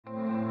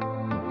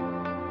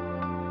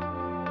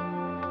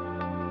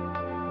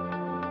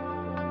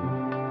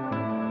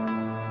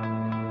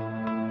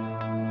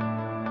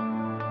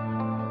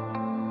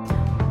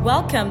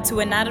Welcome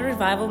to another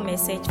revival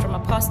message from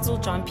Apostle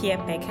John Pierre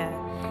Becker,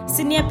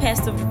 Senior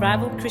Pastor of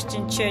Revival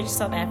Christian Church,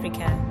 South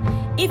Africa.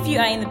 If you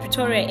are in the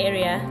Pretoria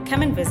area,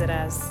 come and visit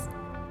us.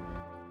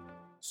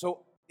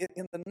 So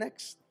in the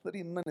next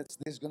 30 minutes,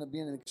 there's going to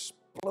be an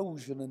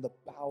explosion in the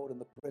power and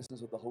the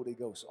presence of the Holy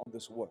Ghost on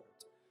this word.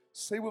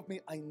 Say with me,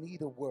 I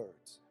need a word.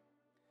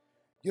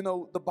 You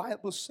know, the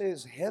Bible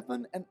says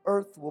heaven and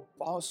earth will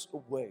pass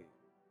away,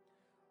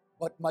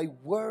 but my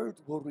word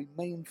will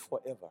remain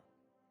forever.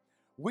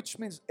 Which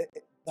means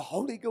the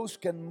Holy Ghost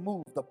can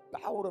move, the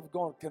power of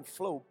God can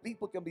flow,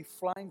 people can be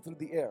flying through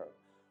the air,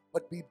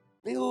 but we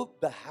build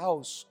the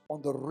house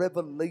on the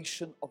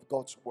revelation of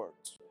God's word.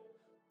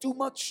 Too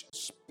much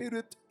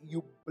spirit,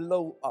 you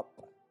blow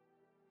up.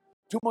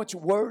 Too much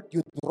word,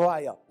 you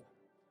dry up.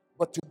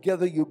 But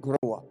together you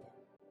grow up.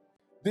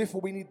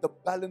 Therefore, we need the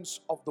balance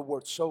of the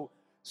word. So,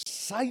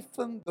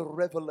 siphon the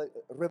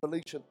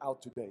revelation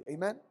out today.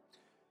 Amen?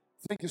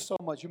 Thank you so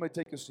much. You may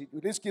take a seat.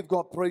 Let's give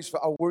God praise for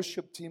our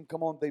worship team.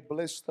 Come on, they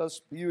blessed us.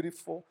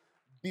 Beautiful,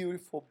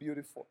 beautiful,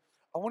 beautiful.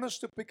 I want us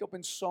to pick up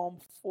in Psalm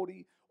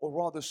 40, or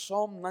rather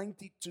Psalm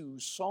 92.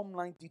 Psalm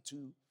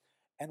 92.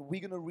 And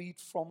we're going to read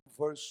from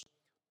verse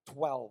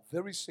 12.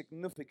 Very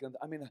significant.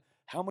 I mean,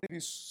 how many of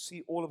you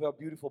see all of our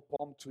beautiful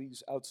palm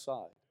trees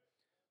outside?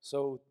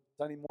 So,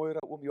 Tani Moira,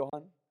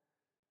 Johan,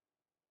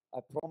 I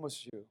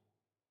promise you,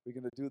 we're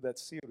going to do that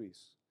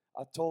series.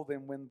 I told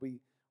them when we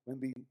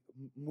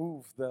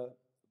move the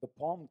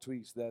palm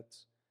trees that,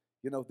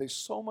 you know, there's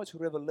so much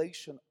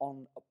revelation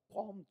on a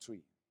palm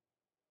tree.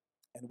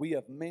 And we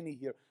have many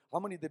here. How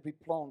many did we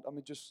plant? I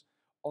mean, just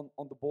on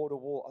the border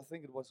wall, I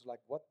think it was like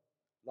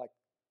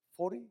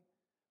 40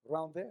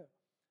 around there.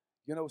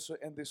 You know, so,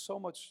 and there's so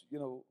much, you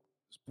know,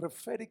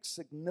 prophetic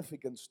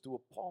significance to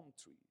a palm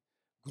tree.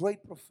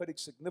 Great prophetic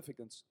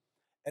significance.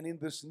 And in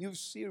this new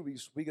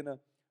series, we're going to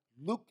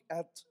look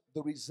at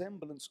the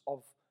resemblance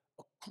of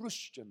a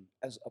Christian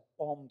as a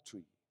palm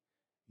tree.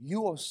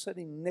 You are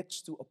sitting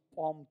next to a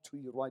palm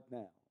tree right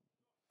now.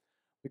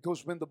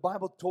 Because when the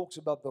Bible talks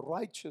about the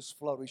righteous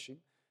flourishing,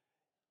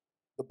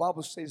 the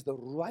Bible says the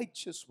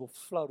righteous will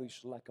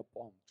flourish like a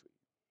palm tree.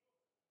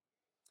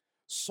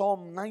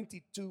 Psalm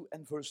 92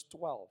 and verse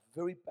 12,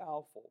 very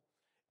powerful.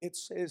 It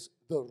says,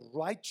 the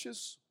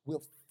righteous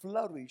will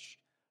flourish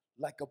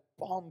like a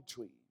palm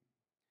tree.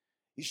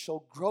 He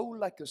shall grow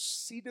like a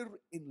cedar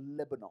in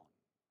Lebanon.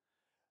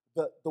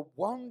 The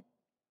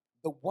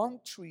one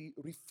tree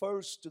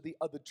refers to the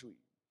other tree.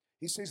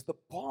 He says the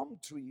palm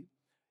tree,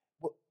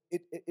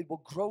 it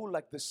will grow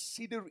like the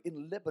cedar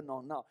in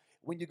Lebanon. Now,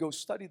 when you go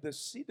study the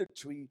cedar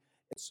tree,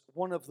 it's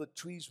one of the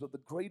trees with the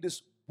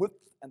greatest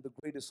width and the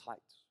greatest height.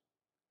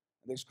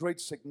 And there's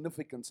great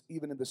significance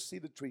even in the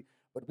cedar tree,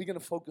 but we're going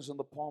to focus on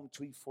the palm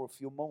tree for a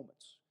few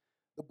moments.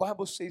 The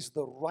Bible says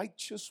the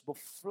righteous will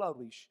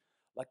flourish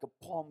like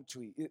a palm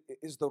tree.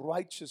 Is the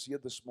righteous here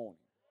this morning?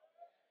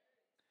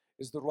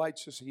 Is the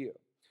righteous here?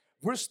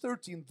 Verse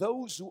 13,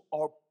 those who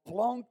are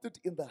planted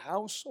in the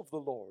house of the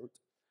Lord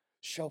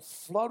shall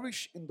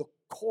flourish in the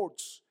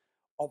courts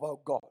of our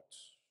God.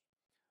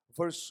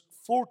 Verse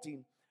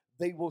 14,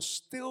 they will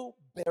still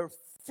bear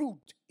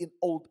fruit in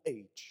old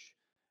age.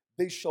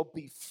 They shall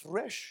be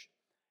fresh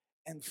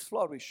and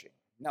flourishing.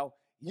 Now,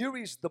 here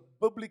is the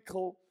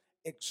biblical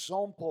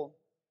example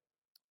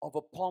of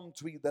a palm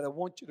tree that I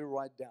want you to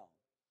write down.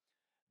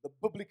 The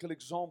biblical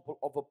example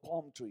of a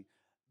palm tree.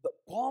 The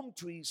palm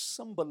tree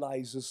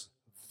symbolizes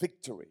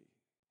victory.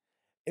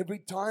 Every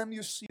time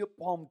you see a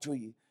palm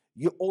tree,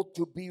 you ought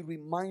to be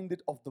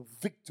reminded of the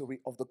victory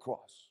of the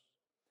cross.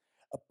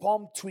 A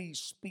palm tree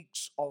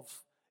speaks of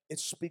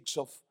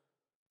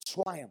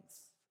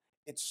triumph.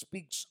 It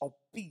speaks of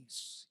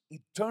peace,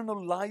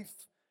 eternal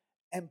life,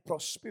 and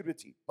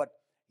prosperity. But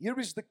here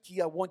is the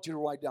key I want you to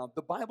write down.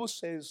 The Bible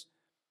says,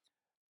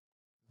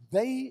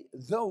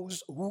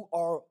 those who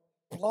are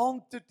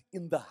planted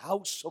in the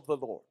house of the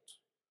Lord,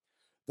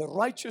 the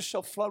righteous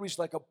shall flourish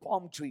like a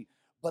palm tree.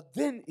 But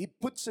then he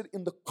puts it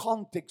in the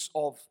context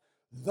of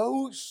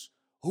those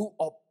who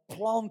are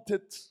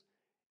planted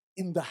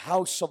in the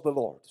house of the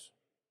Lord.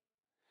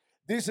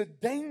 There's a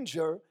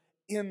danger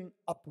in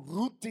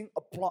uprooting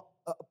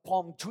a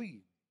palm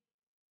tree.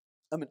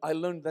 I mean, I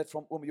learned that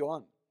from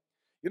Johan.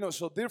 You know,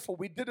 so therefore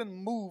we didn't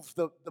move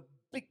the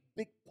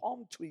big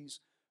palm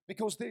trees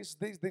because there's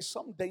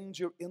some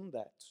danger in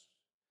that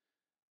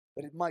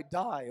it might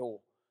die or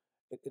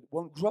it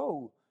won't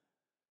grow.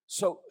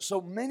 So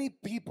many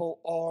people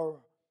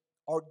are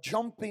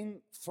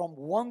jumping from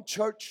one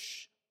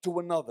church to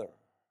another.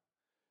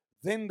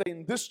 Then they're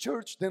in this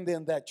church, then they're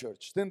in that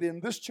church. Then they're in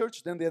this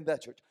church, then they're in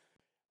that church.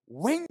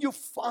 When you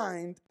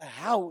find a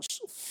house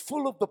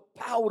full of the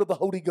power of the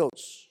Holy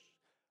Ghost,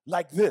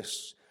 like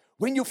this,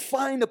 when you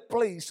find a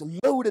place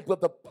loaded with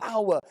the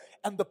power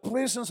and the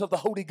presence of the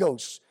Holy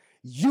Ghost,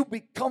 you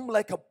become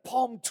like a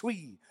palm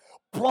tree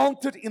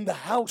planted in the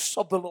house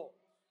of the Lord.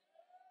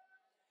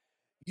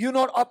 You're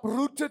not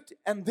uprooted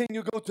and then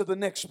you go to the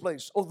next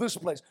place or this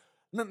place.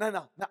 No.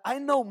 Now, I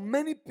know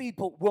many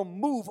people will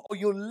move or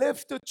you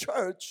left the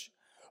church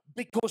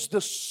because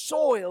the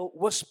soil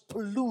was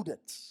polluted.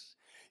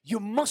 You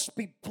must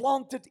be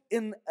planted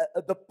in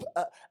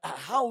a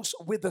house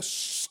where the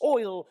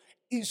soil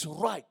is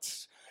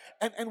right.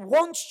 And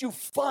once you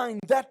find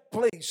that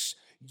place,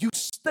 you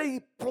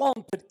stay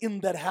planted in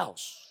that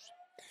house.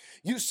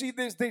 You see,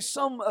 there's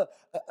some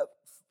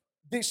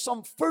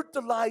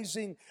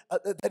fertilizing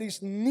that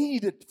is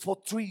needed for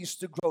trees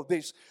to grow.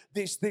 There's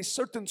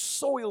certain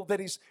soil that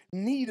is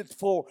needed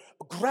for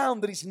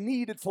ground, that is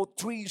needed for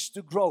trees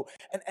to grow.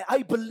 And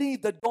I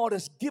believe that God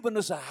has given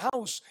us a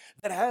house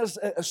that has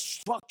a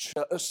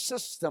structure, a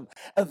system,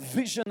 a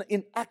vision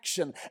in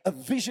action, a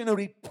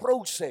visionary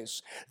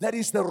process that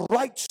is the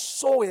right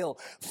soil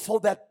for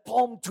that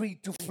palm tree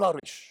to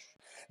flourish.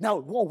 Now,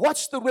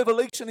 watch the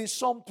revelation in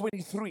Psalm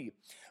 23,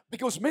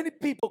 because many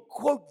people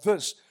quote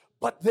this,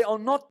 but they are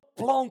not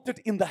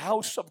planted in the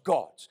house of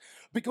God.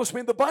 Because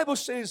when the Bible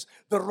says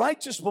the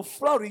righteous will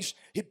flourish,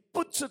 it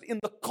puts it in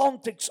the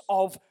context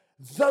of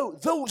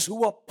those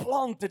who are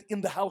planted in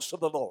the house of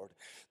the Lord.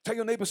 Tell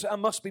your neighbor, say, I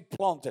must be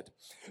planted.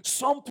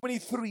 Psalm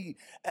 23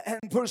 and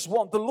verse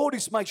 1. The Lord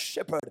is my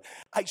shepherd,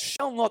 I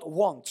shall not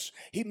want.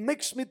 He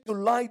makes me to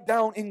lie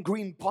down in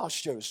green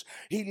pastures.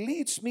 He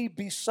leads me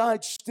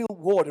beside still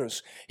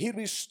waters. He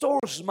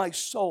restores my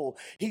soul.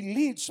 He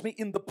leads me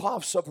in the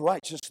paths of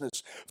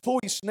righteousness for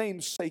His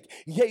name's sake.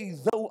 Yea,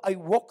 though I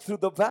walk through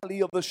the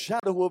valley of the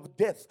shadow of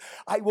death,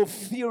 I will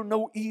fear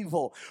no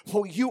evil,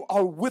 for you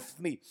are with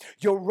me.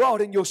 Your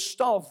rod and your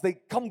staff, they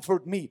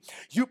comfort me.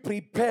 You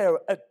prepare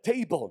a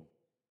table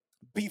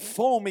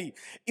before me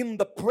in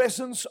the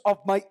presence of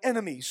my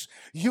enemies.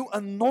 You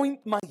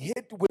anoint my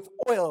head with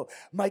oil.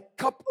 My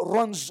cup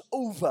runs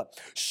over.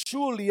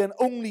 Surely and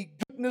only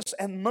goodness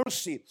and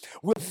mercy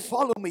will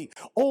follow me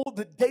all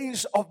the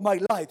days of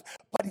my life.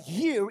 But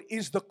here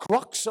is the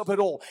crux of it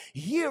all.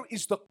 Here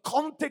is the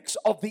context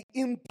of the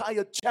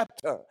entire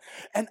chapter.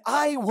 And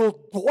I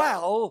will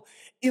dwell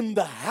in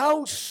the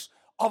house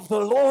of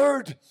the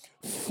Lord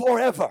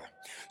forever.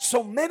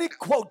 So many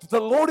quote, the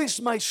Lord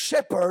is my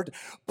shepherd,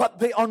 but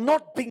they are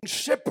not being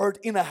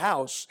shepherded in a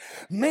house.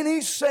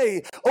 Many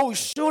say, oh,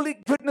 surely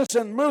goodness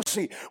and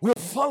mercy will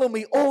follow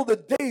me all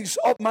the days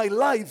of my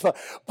life,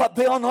 but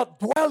they are not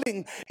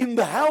dwelling in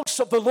the house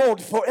of the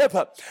Lord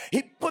forever.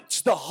 He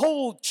puts the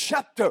whole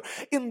chapter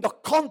in the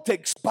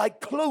context by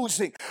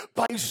closing,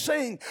 by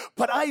saying,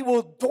 but I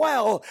will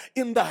dwell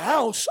in the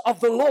house of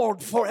the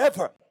Lord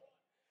forever.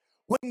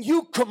 When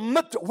you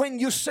commit, when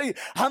you say,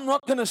 I'm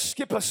not going to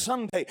skip a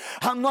Sunday,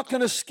 I'm not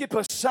going to skip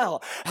a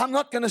cell, I'm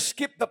not going to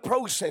skip the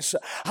process,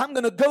 I'm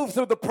going to go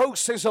through the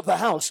process of the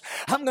house,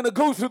 I'm going to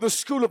go through the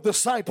school of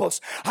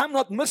disciples, I'm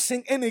not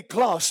missing any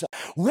class.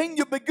 When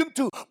you begin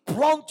to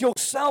plant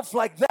yourself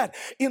like that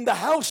in the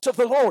house of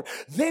the Lord,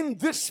 then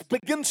this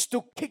begins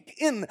to kick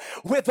in,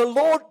 where the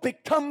Lord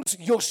becomes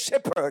your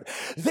shepherd.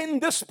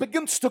 Then this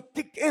begins to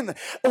kick in.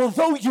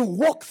 Although you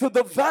walk through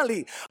the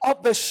valley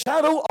of the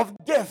shadow of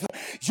death,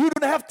 you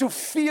don't have to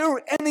fear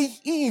any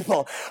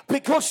evil,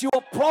 because you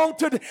are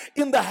planted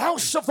in the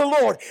house of the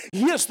Lord.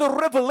 Here's the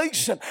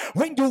revelation.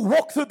 When you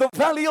walk through the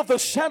valley of the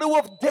shadow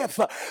of death,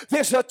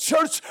 there's a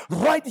church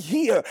right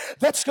here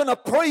that's going to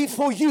pray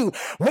for you.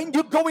 When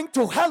you're going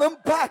to hell and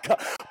back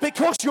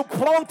because you're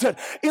planted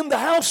in the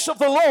house of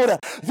the Lord,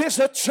 there's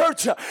a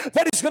church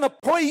that is going to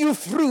pray you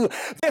through.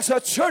 There's a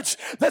church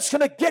that's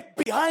going to get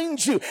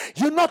behind you.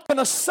 You're not going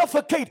to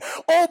suffocate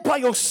all by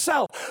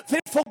yourself.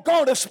 Therefore,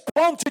 God has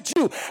planted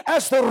you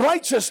as the righteous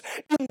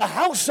in the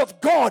house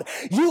of God,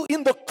 you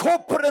in the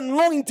corporate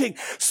anointing.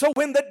 So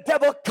when the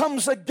devil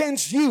comes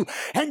against you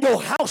and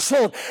your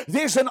household,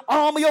 there's an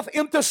army of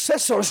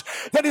intercessors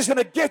that is going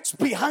to get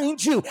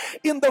behind you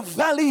in the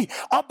valley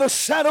of the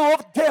shadow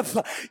of death.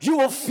 You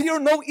will fear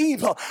no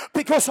evil,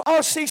 because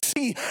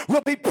RCC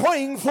will be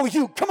praying for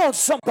you. Come on,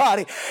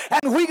 somebody.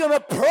 And we're going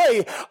to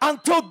pray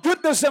until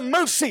goodness and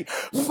mercy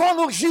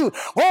follows you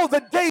all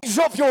the days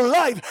of your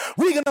life.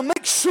 We're going to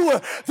make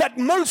sure that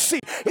mercy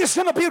is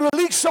going to be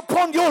released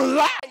upon your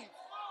life.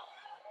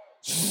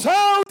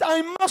 Shout,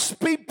 I must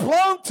be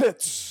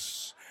planted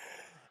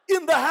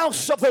in the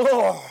house of the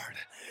Lord.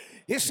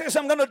 He says,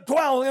 I'm going to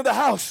dwell in the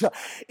house.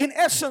 In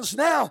essence,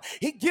 now,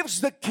 he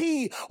gives the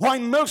key why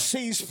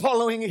mercy is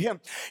following him.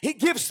 He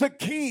gives the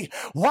key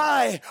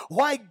why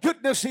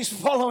goodness is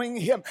following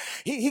him.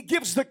 He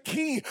gives the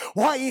key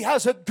why he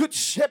has a good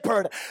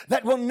shepherd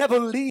that will never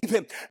leave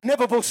him,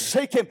 never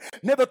forsake him,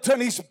 never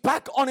turn his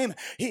back on him.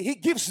 He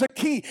gives the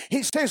key.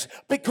 He says,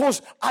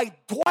 because I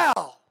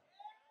dwell.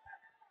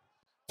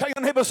 Tell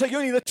your neighbor, say,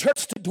 you need a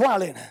church to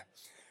dwell in.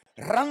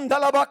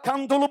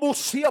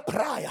 Randalabakandulubusia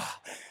praya.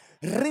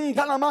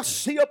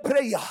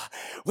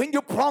 When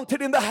you're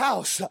planted in the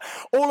house,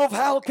 all of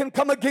hell can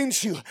come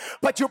against you,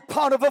 but you're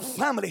part of a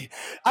family.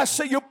 I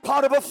say you're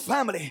part of a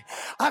family.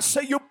 I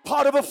say you're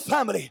part of a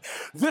family.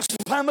 This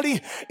family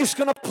is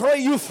going to pray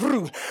you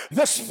through.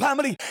 This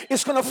family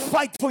is going to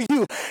fight for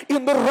you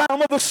in the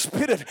realm of the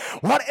Spirit.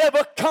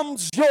 Whatever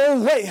comes your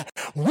way,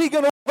 we're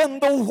going to win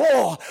the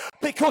war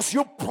because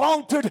you're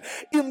planted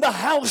in the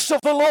house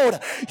of the Lord.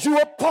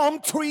 You're a palm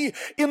tree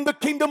in the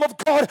kingdom of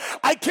God.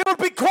 I cannot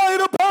be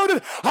quiet about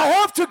it. I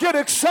have to get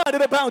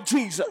excited about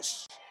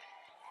Jesus.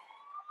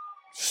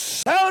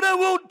 Sarah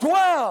will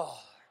dwell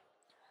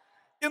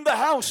in the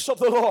house of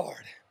the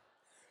Lord.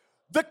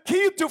 The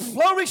key to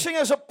flourishing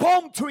as a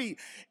palm tree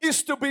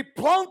is to be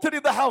planted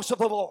in the house of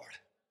the Lord.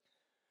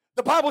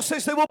 The Bible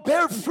says they will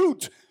bear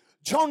fruit.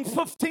 John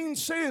 15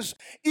 says,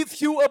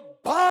 if you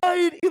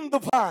abide in the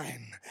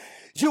vine,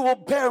 you will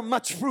bear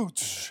much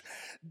fruit.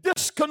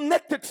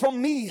 Disconnected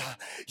from me,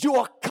 you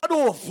are cut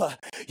off.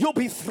 You'll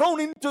be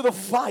thrown into the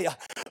fire.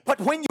 But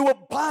when you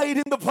abide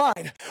in the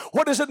vine,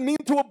 what does it mean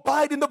to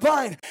abide in the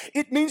vine?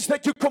 It means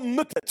that you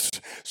committed.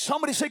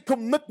 Somebody say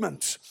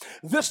commitment.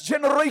 This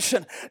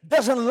generation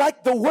doesn't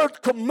like the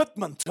word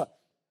commitment.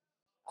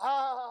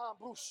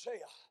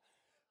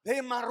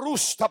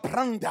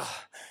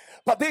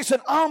 But there's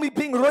an army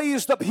being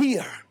raised up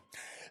here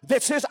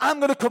that says, I'm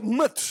going to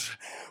commit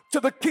to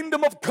the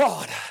kingdom of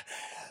God.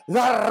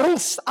 The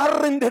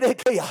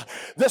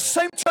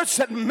same church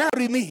that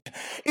married me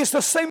is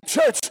the same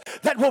church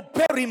that will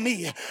bury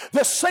me.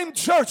 The same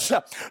church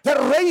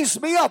that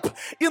raised me up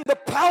in the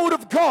power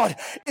of God.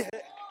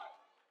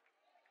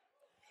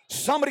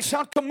 Somebody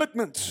shout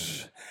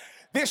commitment.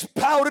 There's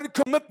power in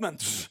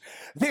commitment.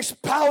 There's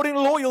power in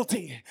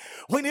loyalty.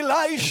 When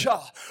Elijah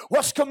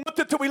was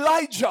committed to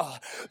Elijah,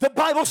 the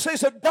Bible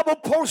says a double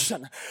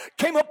portion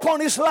came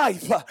upon his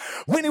life.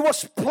 When he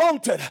was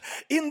planted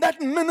in that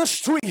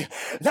ministry,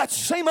 that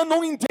same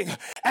anointing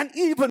and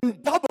even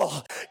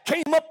double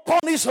came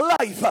upon his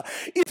life.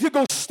 If you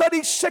go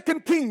study 2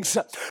 Kings,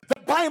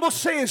 the Bible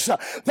says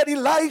that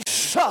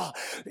Elisha,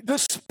 the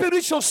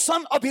spiritual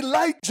son of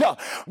Elijah,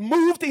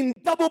 moved in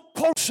double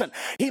portion.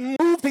 He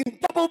moved in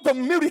double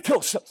the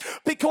miracles,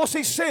 because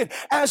he said,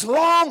 as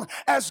long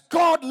as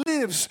God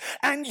lives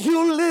and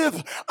you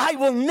live, I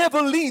will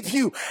never leave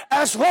you.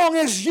 As long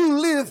as you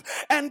live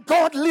and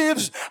God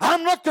lives,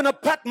 I'm not going to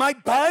pack my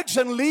bags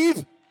and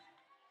leave.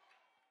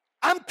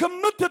 I'm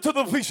committed to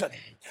the vision.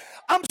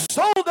 I'm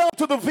sold out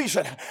to the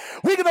vision.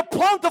 We're going to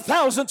plant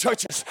 1,000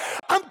 churches.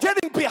 I'm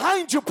getting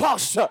behind you,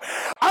 Pastor.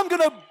 I'm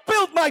going to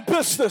build my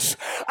business.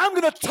 I'm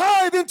going to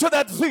tithe into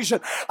that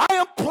vision. I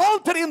am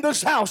planted in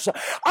this house.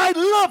 I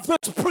love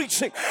this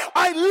preaching.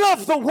 I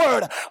love the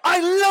word. I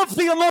love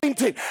the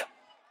anointing.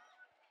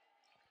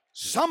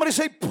 Somebody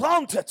say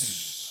planted.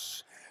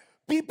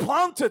 Be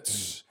planted.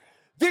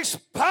 There's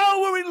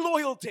power in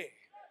loyalty.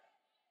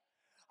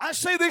 I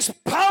say there's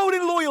power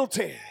in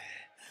loyalty.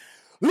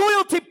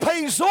 Loyalty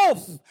pays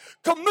off.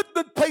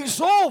 Commitment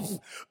pays off.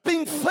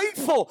 Being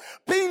faithful.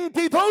 Being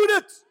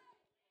devoted.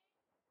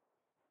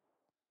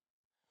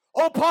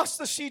 Oh,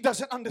 Pastor, she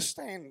doesn't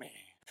understand me.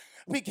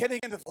 We're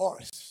getting in the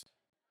forest.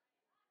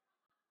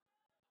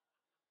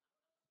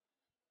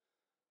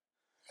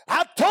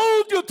 I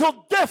told you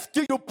till death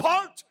do you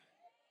part.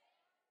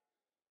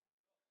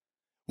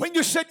 When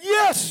you said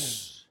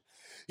yes,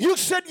 you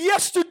said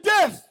yes to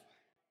death.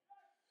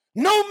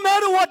 No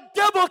matter what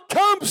devil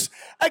comes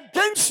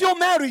against your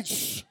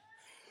marriage,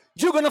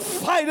 you're going to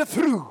fight it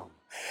through.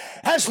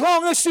 As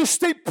long as you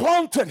stay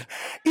planted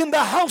in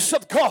the house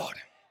of God.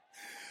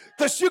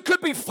 Because you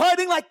could be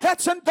fighting like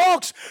cats and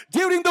dogs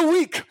during the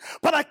week.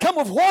 But I come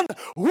with one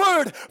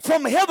word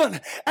from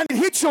heaven and it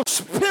hits your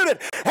spirit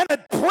and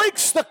it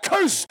breaks the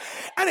curse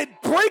and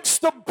it breaks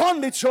the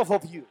bondage off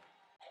of you.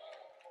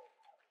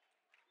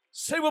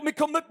 Say with me,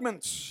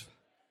 commitment.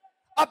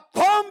 A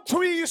palm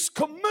tree is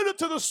committed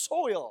to the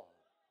soil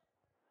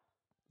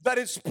that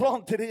it's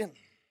planted in.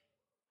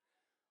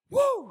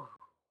 Woo!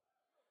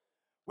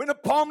 When a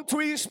palm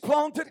tree is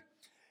planted,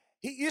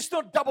 he is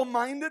not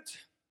double-minded,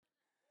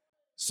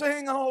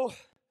 saying, oh,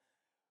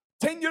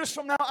 10 years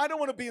from now, I don't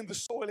want to be in the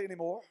soil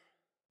anymore.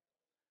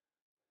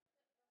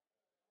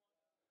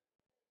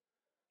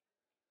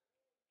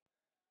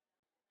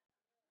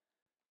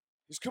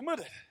 He's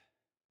committed.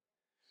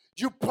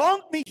 You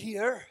plant me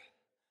here,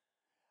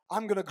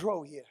 I'm going to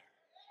grow here.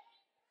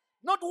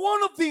 Not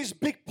one of these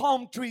big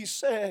palm trees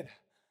said,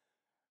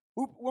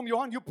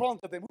 Johan, you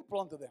planted them. Who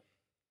planted them?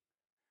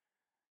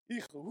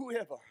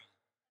 Whoever.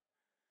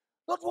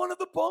 Not one of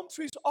the palm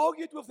trees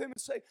argued with them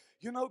and say,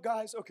 you know,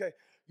 guys, okay,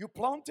 you're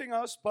planting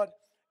us, but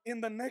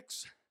in the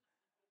next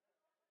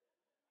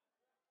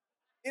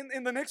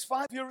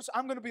 5 years,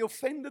 I'm going to be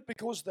offended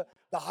because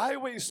the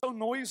highway is so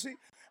noisy.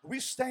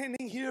 We're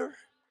standing here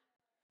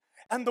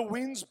and the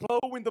winds blow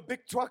when the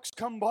big trucks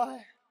come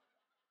by.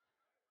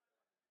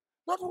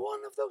 Not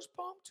one of those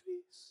palm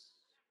trees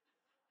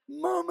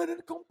murmured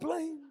and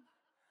complained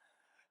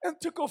and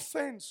took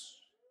offense.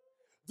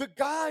 The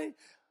guy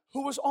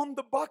who was on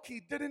the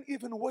bucky didn't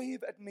even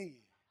wave at me.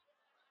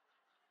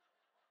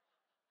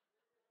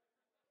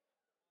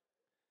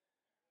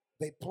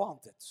 They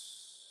planted.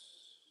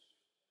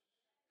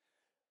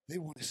 They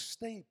want to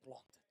stay planted.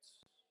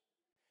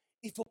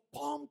 If a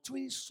palm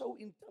tree is so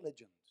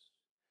intelligent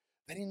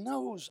that he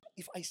knows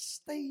if I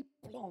stay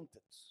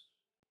planted,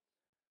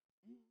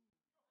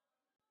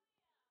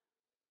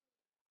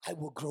 I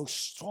will grow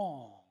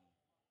strong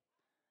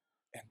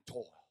and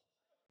toil.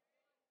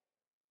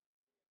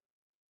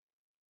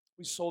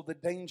 We saw the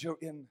danger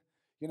in,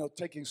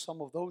 taking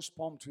some of those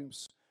palm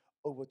trees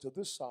over to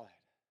this side.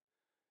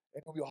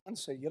 En op Johan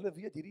sê, julle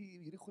weet,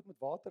 hierdie goed met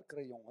water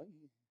kry,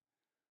 jongen.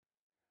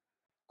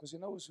 Because he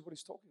knows what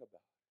he's talking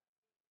about.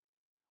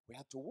 We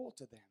have to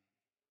water them.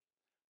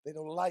 They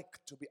don't like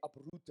to be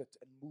uprooted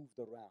and moved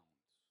around.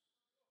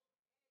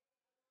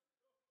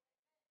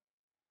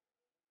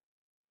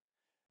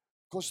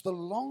 Because the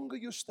longer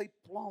you stay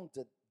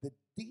planted, the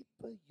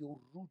deeper your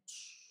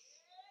roots,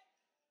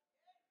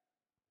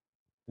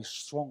 the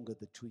stronger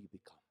the tree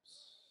becomes.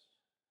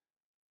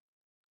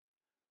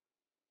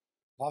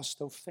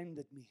 Pastor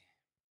offended me.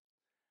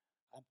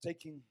 I'm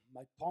taking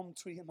my palm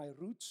tree and my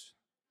roots.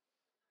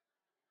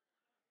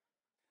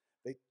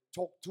 They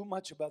talk too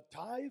much about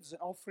tithes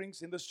and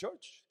offerings in this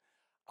church.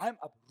 I'm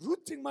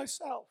uprooting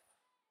myself.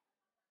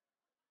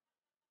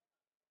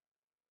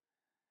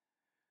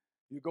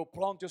 You go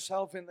plant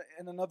yourself in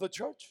another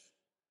church,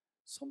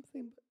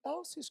 something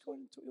else is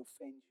going to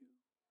offend you.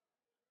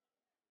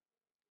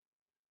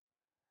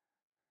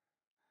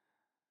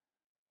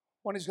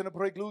 One is going to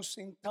break loose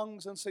in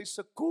tongues and say,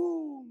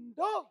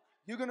 Sekunda.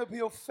 You're going to be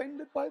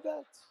offended by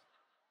that.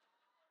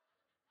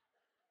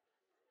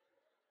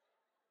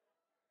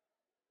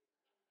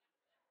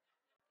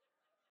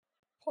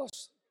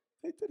 Pastor,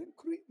 they didn't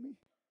greet me.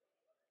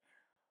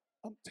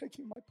 I'm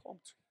taking my palm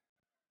tree.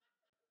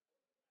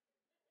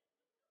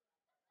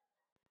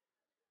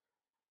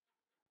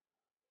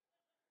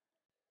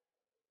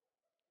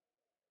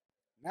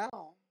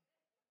 Now,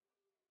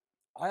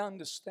 I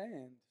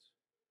understand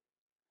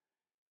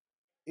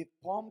if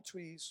palm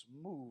trees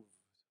move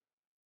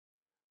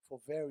for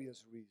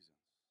various reasons.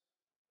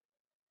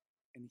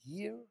 And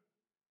here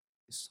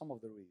is some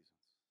of the reasons.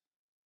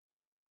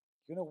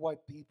 You know why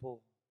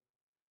people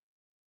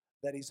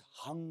that is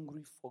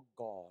hungry for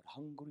God,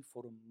 hungry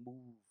for a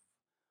move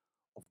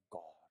of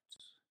God,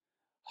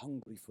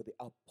 hungry for the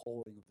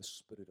outpouring of the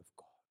Spirit of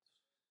God,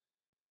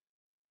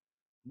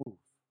 move.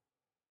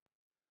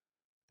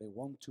 They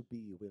want to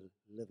be where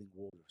living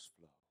waters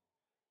flow.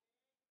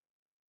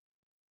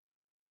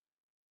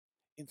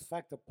 In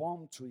fact, a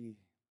palm tree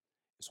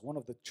is one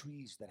of the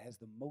trees that has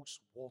the most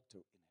water in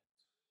it.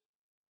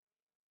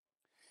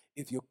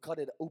 If you cut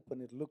it open,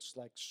 it looks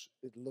like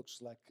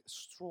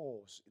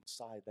straws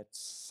inside that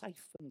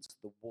siphons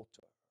the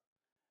water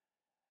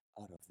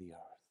out of the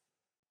earth.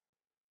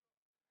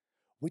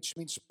 Which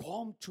means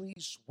palm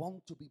trees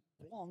want to be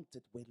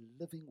planted where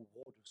living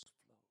waters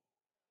flow,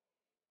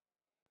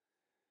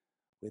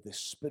 where the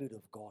Spirit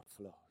of God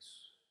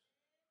flows.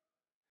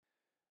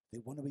 They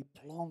want to be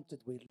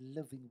planted where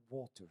living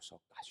waters are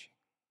gushing.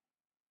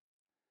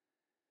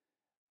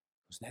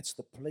 Because that's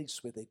the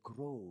place where they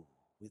grow,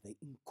 where they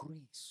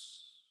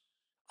increase.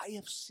 I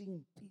have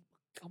seen people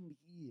come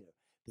here.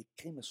 They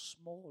came as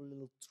small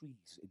little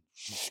trees and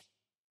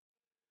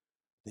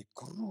they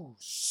grew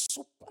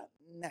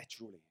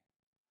supernaturally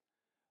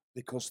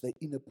because they're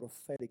in a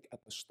prophetic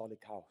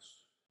apostolic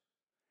house.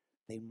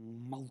 They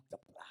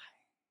multiply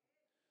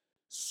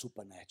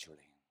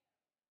supernaturally.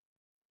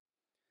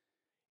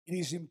 It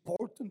is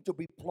important to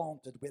be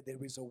planted where there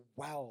is a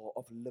well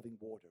of living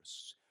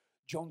waters.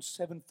 John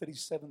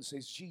 7:37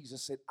 says,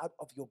 Jesus said, out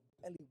of your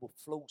belly will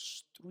flow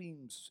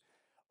streams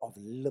of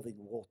living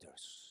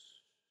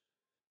waters.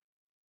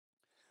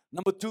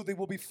 Number 2, they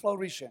will be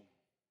flourishing.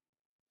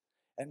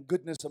 And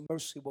goodness and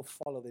mercy will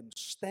follow them.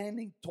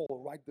 Standing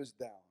tall, write this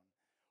down.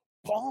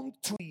 Palm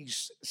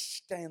trees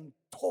stand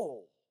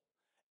tall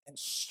and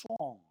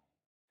strong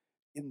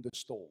in the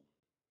storm.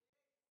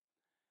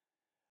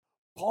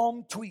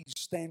 Palm trees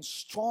stand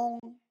strong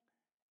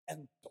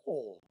and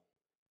tall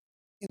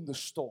in the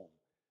storm.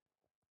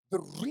 The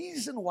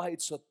reason why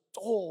it's a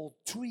tall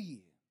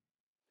tree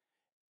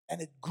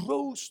and it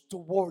grows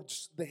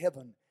towards the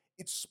heaven,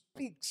 it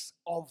speaks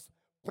of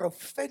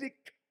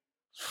prophetic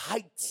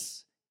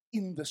heights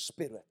in the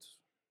Spirit.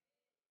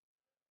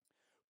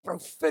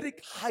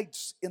 Prophetic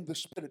heights in the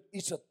Spirit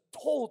is a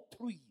tall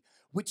tree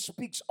which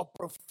speaks of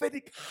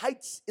prophetic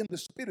heights in the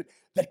Spirit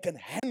that can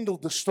handle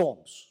the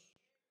storms.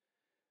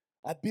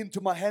 I've been to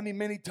Miami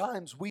many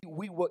times.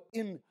 We were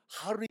in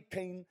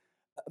Hurricane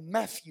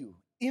Matthew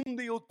in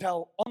the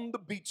hotel on the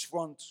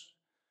beachfront,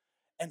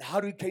 and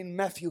Hurricane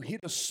Matthew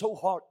hit us so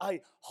hard. I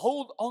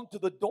hold onto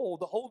the door,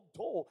 the whole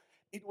door.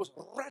 It was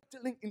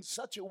rattling in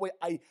such a way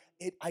I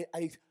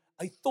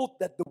thought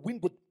that the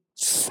wind would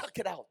suck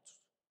it out,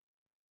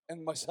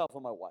 and myself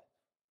and my wife,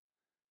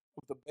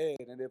 with the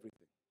bed and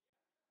everything.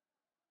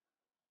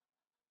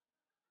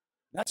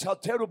 That's how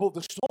terrible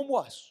the storm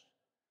was.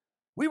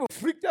 We were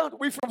freaked out.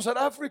 We're from South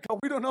Africa.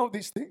 We don't know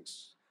these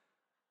things.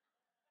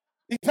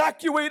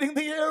 Evacuating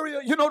the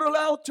area. You're not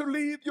allowed to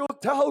leave your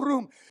hotel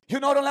room.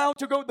 You're not allowed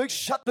to go. They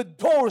shut the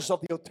doors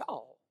of the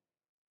hotel.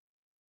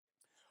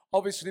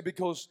 Obviously,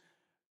 because,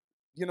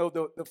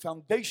 the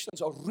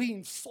foundations are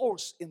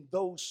reinforced in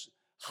those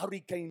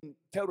hurricane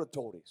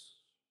territories.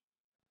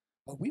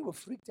 But we were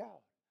freaked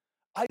out.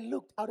 I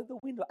looked out of the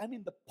window.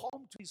 The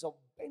palm trees are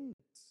bent.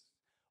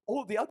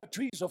 All the other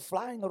trees are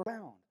flying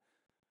around.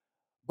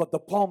 but the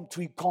palm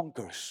tree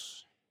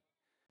conquers.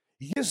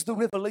 Here's the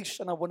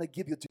revelation I want to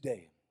give you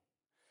today.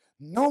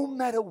 No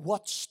matter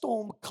what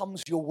storm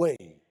comes your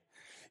way,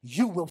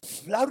 you will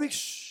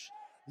flourish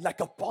like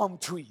a palm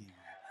tree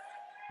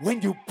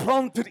when you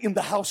planted in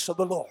the house of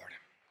the Lord.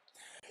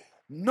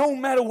 No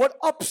matter what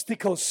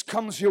obstacles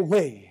comes your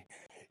way,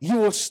 you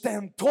will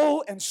stand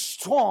tall and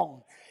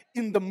strong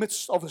in the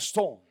midst of a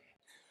storm.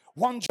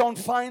 1 John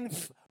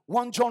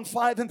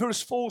 5 and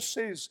verse 4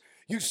 says,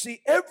 you see,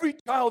 every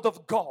child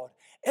of God,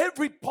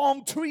 every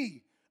palm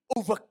tree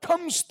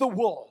overcomes the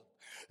world.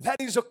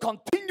 That is a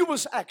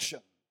continuous action,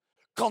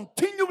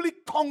 continually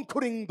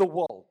conquering the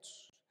world.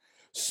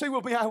 Say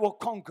with me, I will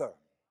conquer.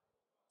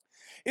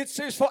 It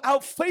says, for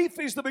our faith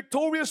is the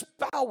victorious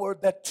power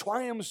that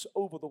triumphs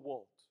over the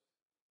world.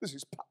 This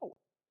is power.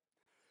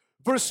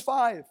 Verse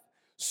 5,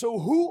 so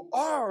who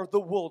are the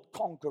world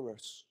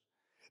conquerors?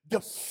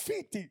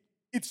 Defeating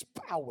its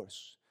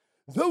powers.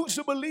 Those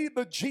who believe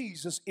that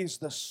Jesus is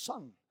the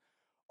Son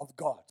of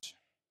God.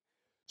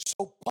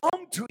 So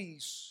palm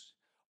trees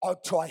are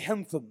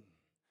triumphant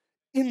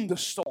in the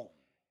storm.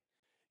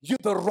 You're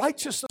the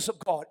righteousness of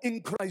God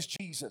in Christ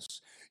Jesus.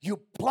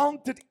 You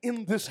planted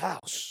in this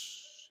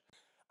house.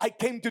 I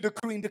came to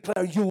decree and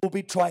declare you will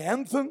be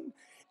triumphant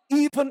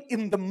even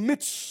in the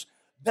midst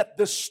that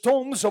the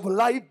storms of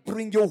life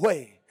bring your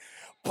way.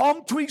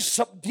 Palm trees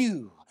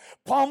subdue.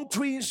 Palm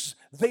trees,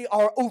 they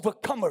are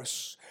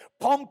overcomers.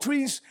 Palm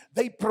trees,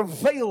 they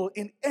prevail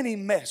in any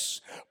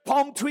mess.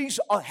 Palm trees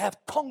have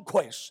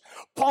conquest.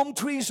 Palm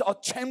trees are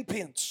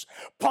champions.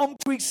 Palm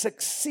trees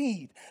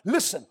succeed.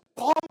 Listen,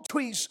 palm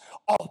trees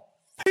are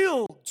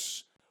filled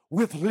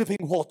with living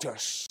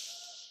waters.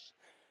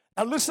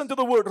 Now listen to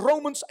the word,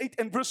 Romans 8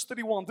 and verse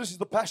 31. This is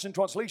the Passion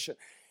Translation.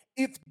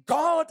 If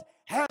God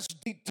has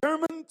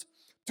determined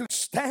to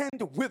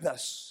stand with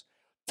us,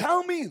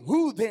 tell me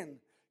who then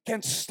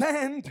can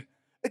stand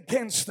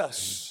against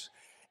us?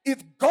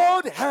 If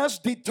God has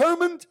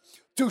determined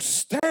to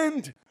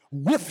stand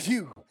with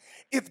you,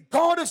 if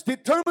God is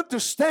determined to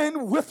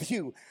stand with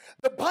you,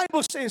 the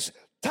Bible says,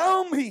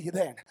 tell me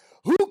then,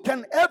 who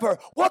can ever,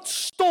 what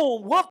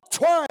storm, what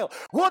trial,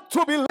 what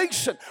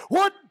tribulation,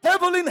 what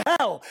devil in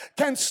hell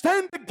can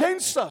stand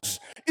against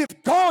us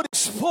if God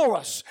is for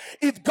us,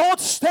 if God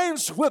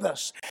stands with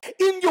us?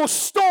 In your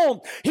storm,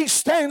 He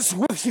stands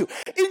with you.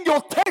 In your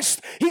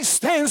test, He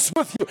stands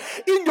with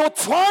you. In your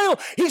trial,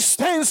 He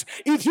stands.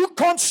 If you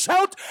can't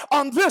shout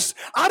on this,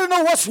 I don't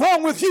know what's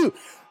wrong with you,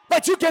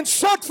 but you can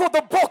shout for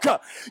the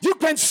Boca. You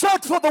can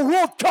shout for the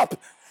World Cup.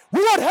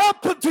 What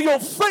happened to your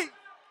faith?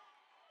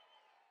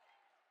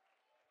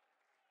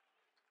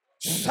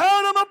 Shout,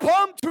 I'm a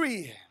palm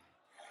tree.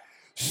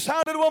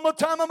 Shout it one more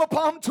time, I'm a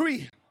palm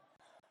tree.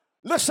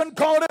 Listen,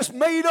 God has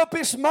made up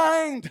His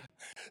mind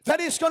that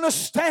He's going to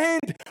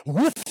stand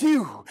with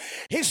you.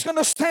 He's going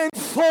to stand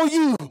for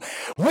you.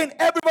 When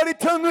everybody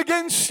turns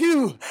against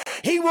you,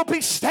 He will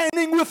be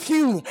standing with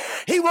you.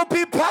 He will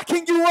be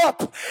backing you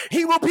up.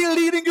 He will be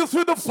leading you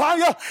through the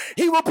fire.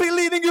 He will be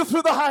leading you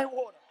through the high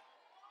water.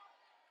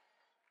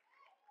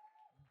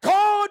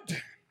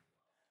 God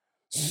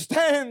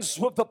stands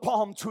with the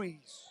palm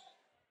trees.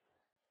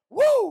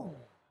 Woo!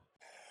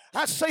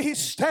 I say He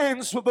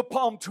stands with the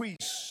palm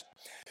trees.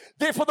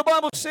 Therefore the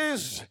Bible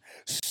says,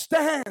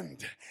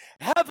 stand,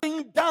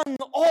 having done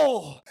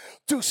all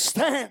to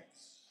stand.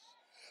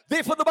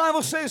 Therefore the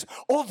Bible says,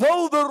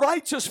 although the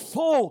righteous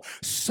fall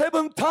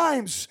 7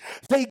 times,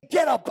 they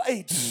get up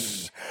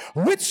 8.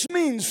 Which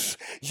means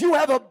you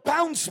have a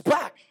bounce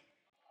back.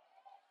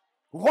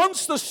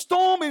 Once the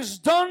storm is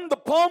done, the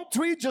palm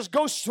tree just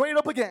goes straight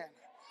up again.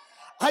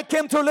 I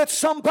came to let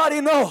somebody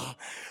know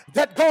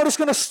that God is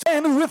going to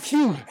stand with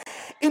you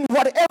in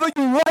whatever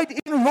you're right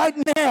in right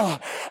now.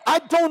 I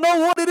don't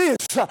know what it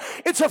is.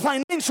 It's a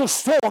financial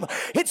storm.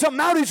 It's a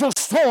marital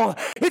storm.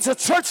 It's a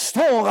church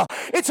storm.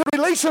 It's a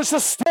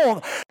relationship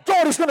storm.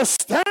 God is going to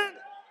stand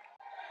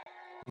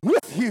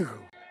with you.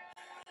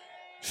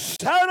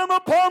 Shout, I'm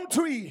a palm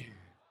tree.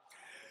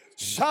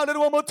 Shout it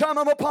one more time,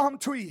 I'm a palm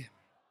tree.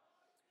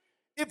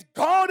 If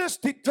God is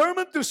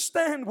determined to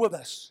stand with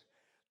us,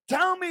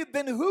 tell me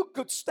then who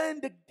could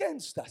stand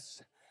against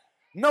us?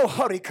 No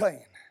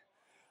hurricane.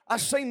 I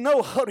say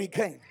no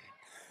hurricane.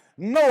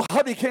 No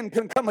hurricane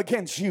can come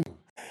against you.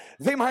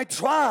 They might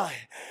try.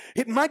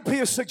 It might be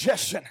a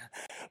suggestion.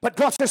 But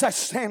God says, I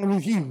stand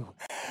with you.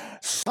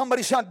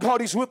 Somebody shout,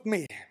 God is with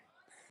me.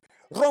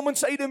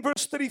 Romans 8 and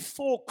verse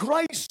 34.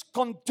 Christ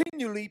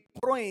continually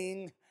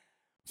praying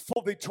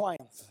for the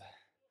triumph.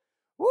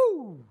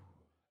 Woo!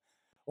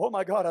 Oh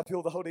my God, I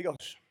feel the Holy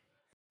Ghost.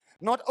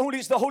 Not only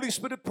is the Holy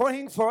Spirit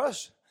praying for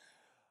us,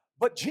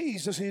 but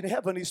Jesus in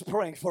heaven is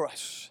praying for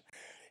us.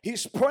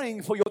 He's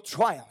praying for your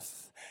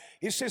triumph.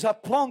 He says, I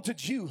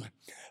planted you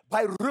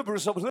by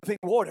rivers of living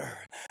water.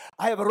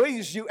 I have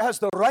raised you as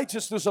the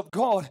righteousness of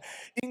God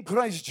in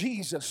Christ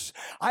Jesus.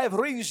 I have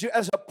raised you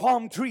as a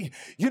palm tree.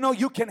 You know,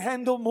 you can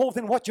handle more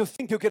than what you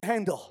think you can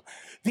handle.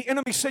 The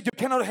enemy said you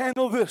cannot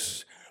handle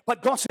this.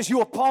 But God says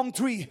you're a palm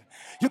tree.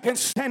 You can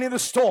stand in the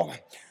storm.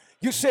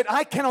 You said,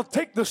 I cannot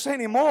take this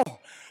anymore.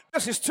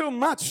 This is too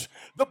much.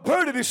 The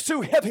burden is too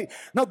heavy.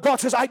 Now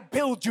God says, I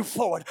build you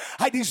for it.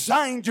 I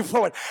designed you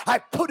for it. I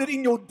put it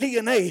in your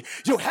DNA.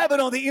 You have it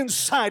on the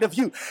inside of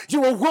you.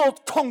 You're a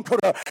world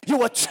conqueror.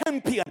 You're a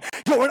champion.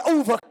 You're an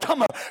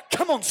overcomer.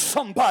 Come on,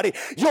 somebody.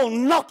 You'll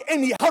knock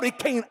any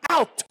hurricane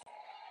out.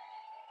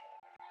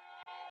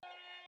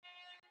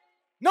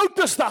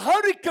 Notice the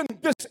hurricane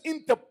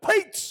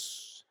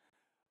dissipates,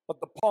 but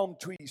the palm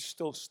tree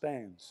still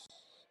stands.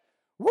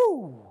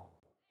 Woo!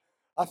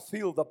 I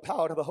feel the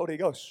power of the Holy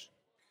Ghost.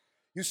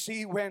 You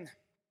see, when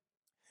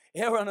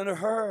Aaron and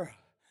Hur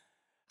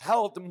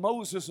held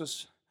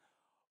Moses'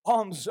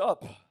 arms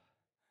up,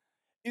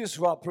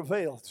 Israel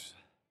prevailed,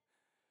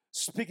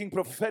 speaking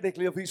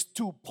prophetically of his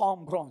two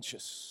palm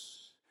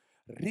branches.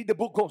 Read the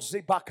book of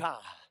Zebakah.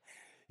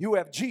 You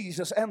have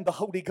Jesus and the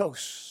Holy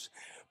Ghost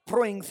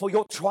praying for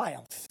your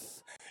triumph.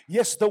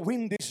 Yes, the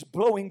wind is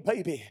blowing,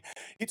 baby.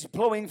 It's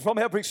blowing from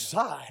every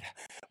side.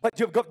 But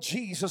you've got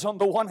Jesus on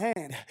the one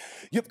hand.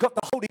 You've got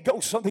the Holy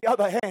Ghost on the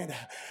other hand.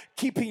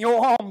 Keeping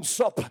your arms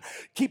up.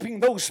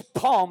 Keeping those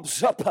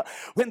palms up.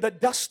 When the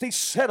dust is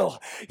settled,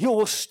 you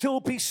will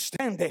still be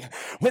standing.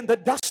 When the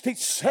dust is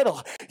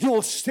settled, you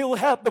will still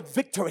have the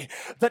victory.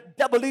 The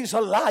devil is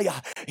a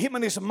liar. Him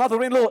and his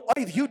mother-in-law,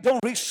 if you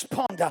don't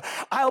respond,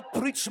 I'll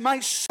preach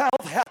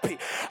myself happy.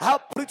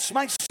 I'll preach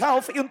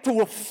myself into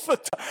a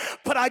fit.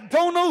 But I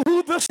don't know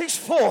who this is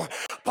for.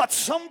 But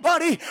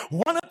somebody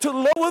wanted to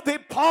lower their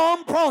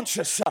palm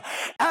branches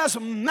as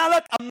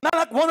Malak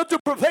wanted to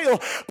prevail.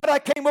 But I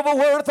came with a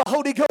word. The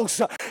Holy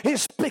Ghost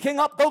is picking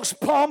up those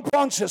palm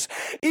branches.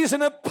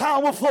 Isn't it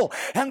powerful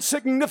and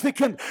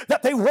significant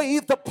that they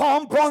waved the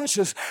palm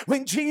branches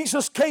when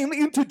Jesus came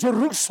into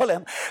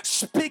Jerusalem,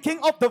 speaking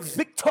of the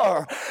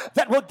victor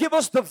that will give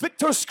us the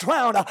victor's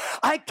crown?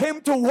 I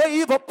came to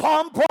wave a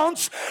palm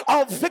branch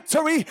of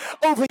victory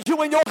over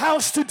you and your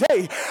house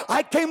today.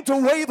 I came to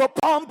wave a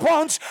palm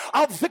branch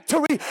of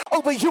victory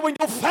over you and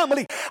your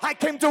family. I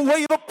came to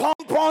wave a palm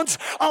branch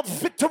of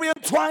victory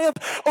and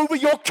triumph over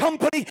your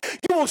company.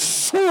 You will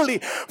surely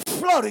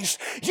flourish.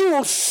 You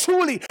will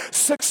surely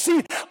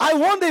succeed. I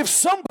wonder if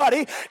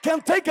somebody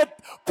can take a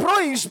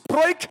praise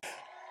break,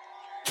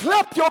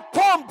 clap your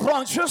palm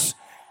branches,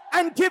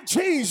 and give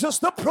Jesus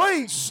the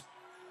praise.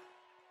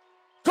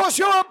 Because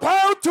you're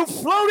about to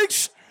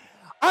flourish.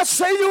 I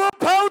say you're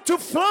about to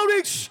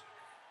flourish.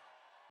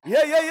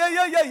 Yeah.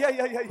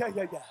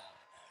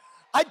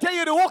 I dare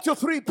you to walk to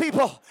 3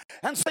 people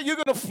and say, you're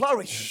going to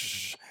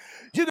flourish.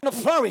 You're going to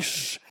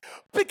flourish.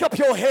 Pick up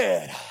your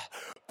head.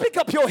 Pick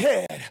up your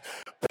head.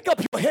 Pick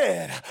up your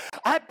head.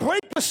 I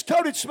break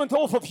discouragement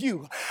off of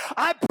you.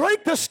 I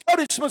break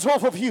discouragements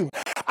off of you.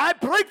 I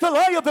break the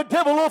lie of the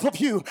devil off of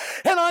you.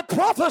 And I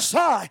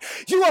prophesy,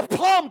 you are a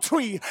palm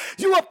tree.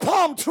 You are a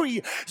palm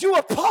tree. You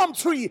are a palm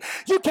tree.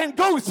 You can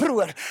go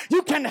through it.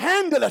 You can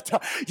handle it.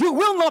 You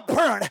will not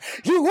burn.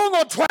 You will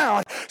not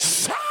drown.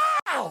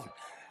 Shout!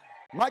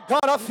 My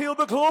God, I feel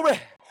the glory.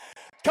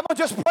 Come on,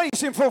 just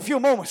praise him for a few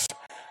moments.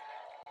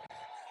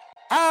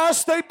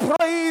 As they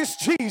praised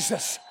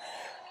Jesus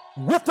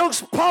with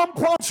those palm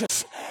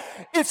branches,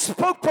 it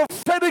spoke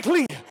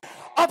prophetically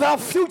of our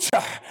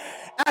future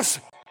as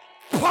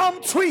palm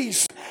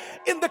trees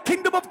in the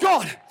kingdom of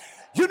God.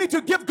 You need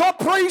to give God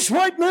praise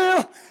right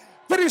now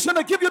that he's going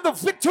to give you the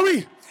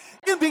victory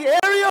in the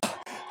area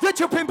that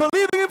you've been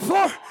believing him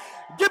for.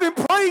 Give him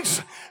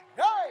praise.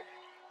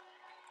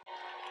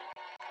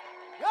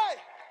 Hey.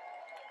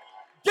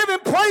 Give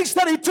him praise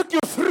that he took you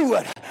through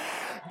it.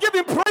 Give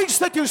him praise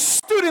that you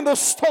stood in the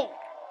storm.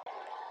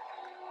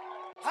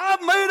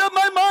 I've made up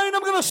my mind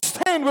I'm going to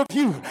stand with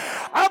you.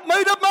 I've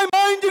made up my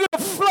mind you're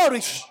going to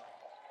flourish.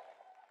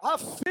 I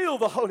feel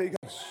the Holy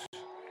Ghost.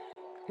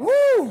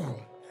 Woo!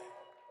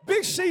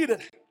 Be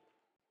seated.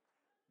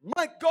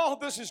 My God,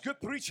 this is good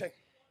preaching.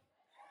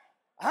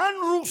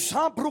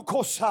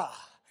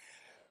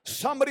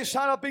 Somebody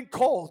said, I've been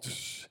called.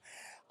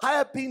 I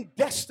have been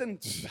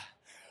destined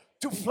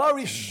to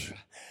flourish.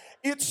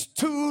 It's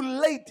too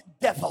late,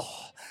 devil.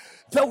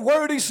 The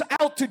word is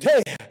out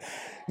today.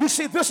 You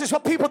see, this is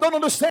what people don't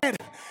understand.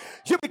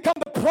 You become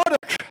the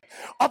product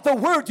of the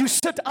word you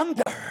sit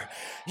under.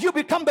 You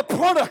become the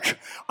product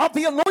of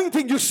the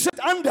anointing you sit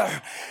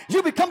under.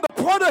 You become the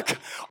product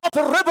of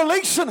the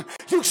revelation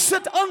you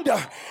sit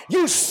under.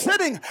 You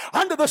sitting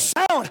under the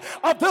sound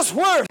of this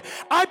word.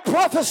 I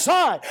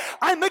prophesy.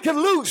 I make it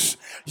loose.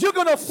 You're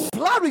going to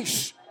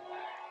flourish.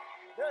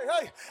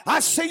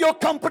 I see your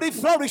company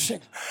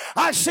flourishing.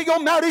 I see your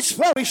marriage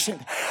flourishing.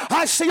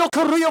 I see your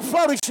career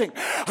flourishing.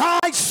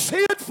 I see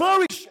it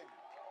flourishing.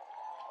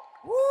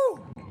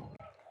 Woo!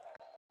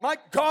 My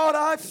God,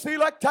 I feel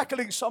like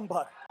tackling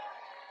somebody.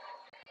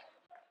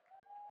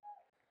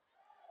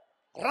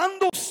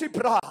 Rando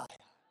Sibra.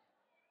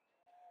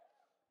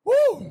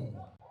 Woo!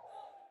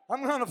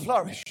 I'm going to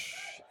flourish.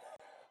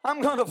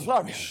 I'm going to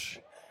flourish.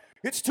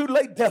 It's too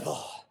late,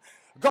 devil.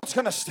 God's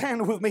going to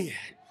stand with me.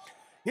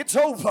 It's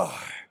over.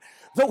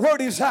 The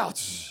word is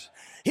out.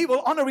 He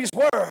will honor his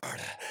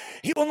word.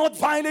 He will not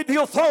violate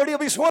the authority of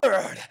his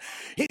word.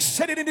 He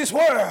said it in his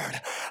word.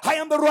 I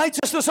am the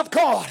righteousness of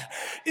God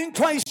in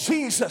Christ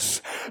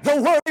Jesus.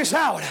 The word is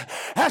out.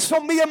 As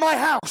for me and my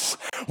house,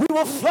 we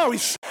will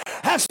flourish.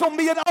 As for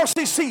me and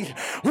RCC,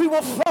 we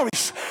will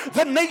flourish.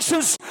 The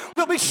nations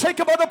will be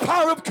shaken by the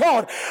power of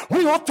God.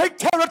 We will take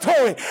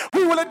territory.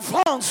 We will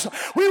advance.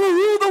 We will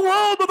rule the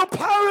world with the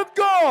power of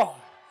God.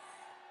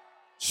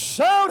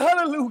 Shout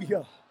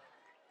hallelujah.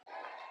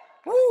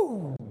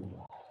 Woo.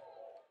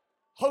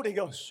 Holy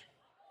Ghost,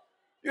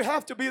 you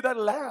have to be that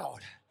loud.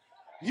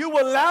 You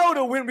were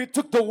louder when we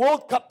took the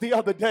World Cup the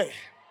other day.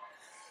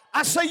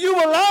 I say you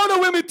were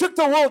louder when we took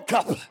the World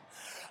Cup.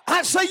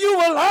 I say you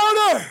were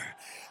louder.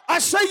 I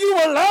say you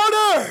were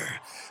louder.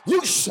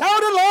 You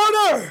shouted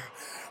louder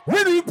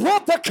when we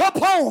brought the cup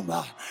home.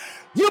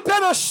 You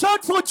better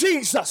shout for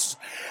Jesus.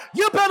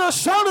 You better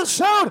shout a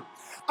shout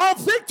of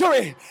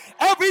victory.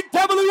 Every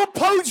devil who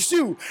opposed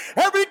you,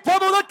 every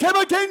devil that came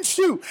against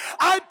you,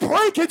 I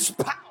break its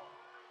power.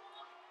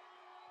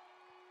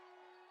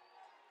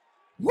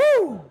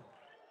 Woo!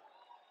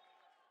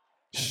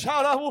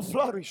 Shout, I will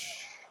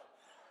flourish.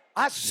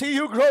 I see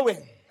you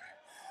growing.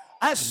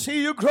 I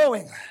see you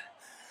growing.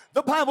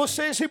 The Bible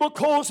says He will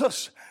cause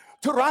us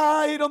to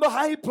ride on the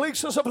high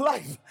places of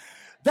life.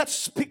 That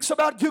speaks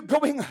about you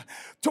going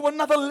to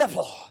another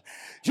level.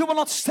 You will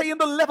not stay in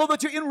the level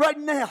that you're in right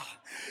now.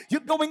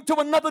 You're going to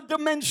another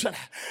dimension.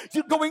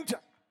 You're going to...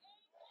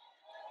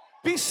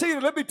 Be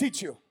seated. Let me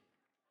teach you.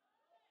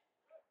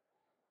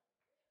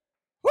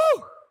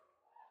 Woo!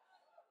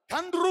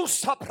 Kandru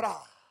Sapra.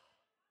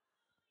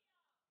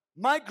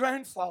 My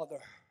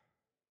grandfather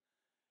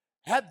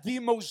had the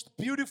most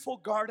beautiful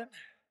garden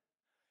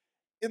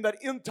in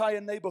that entire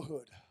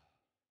neighborhood.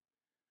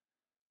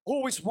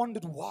 Always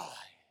wondered why.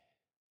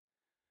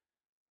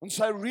 And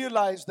so I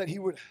realized that he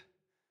would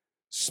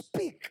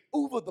speak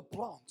over the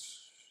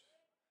plants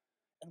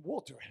and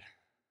water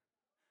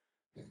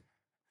it.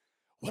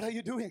 What are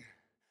you doing?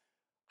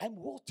 I'm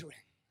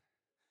watering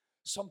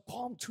some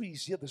palm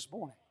trees here this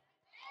morning.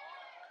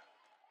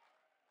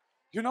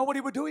 You know what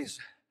he would do is,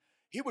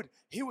 he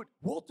would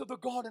water the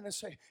garden and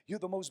say, you're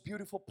the most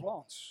beautiful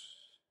plants.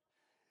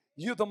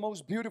 You're the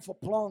most beautiful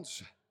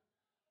plants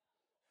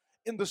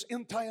in this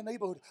entire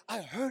neighborhood.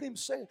 I heard him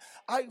say,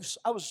 I was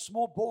a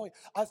small boy.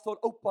 I thought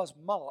Opa's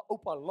mother,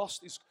 Opa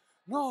lost his...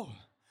 No.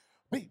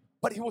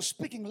 But he was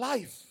speaking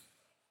life.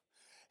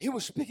 He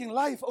was speaking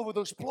life over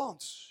those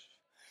plants.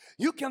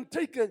 You can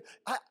take a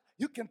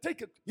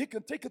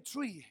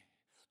tree,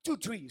 2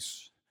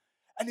 trees,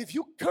 and if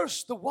you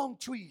curse the one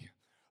tree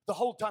the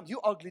whole time, you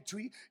ugly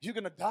tree, you're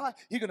going to die,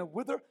 you're going to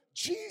wither.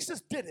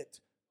 Jesus did it.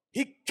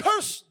 He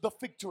cursed the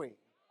fig tree.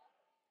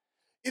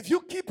 If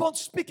you keep on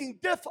speaking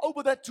death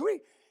over that tree,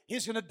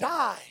 he's going to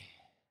die.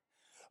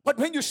 But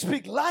when you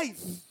speak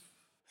life,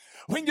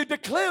 when you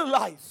declare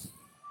life,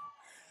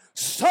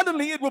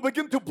 suddenly it will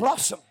begin to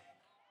blossom.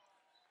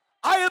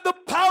 I have the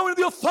power and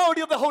the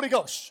authority of the Holy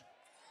Ghost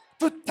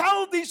to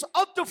tell these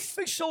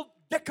artificial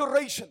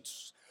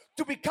decorations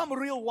to become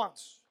real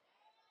ones.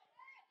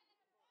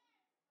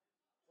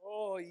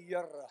 Oh,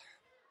 yeah.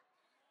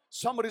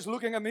 Somebody's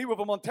looking at me with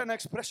a Montana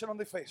expression on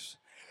their face.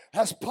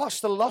 Has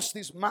Pastor lost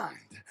his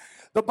mind?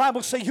 The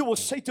Bible says you will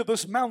say to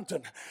this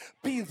mountain,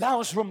 be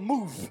thou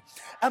removed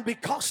and be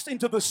cast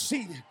into the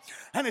sea,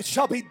 and it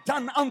shall be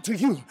done unto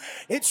you.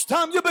 It's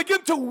time you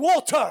begin to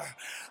water.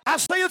 I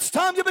say it's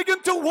time you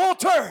begin to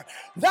water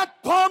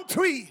that palm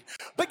tree.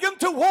 Begin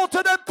to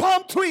water that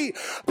palm tree.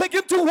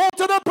 Begin to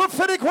water that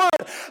prophetic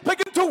word.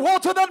 Begin to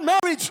water that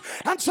marriage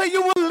and say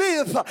you will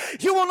live.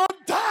 You will not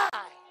die.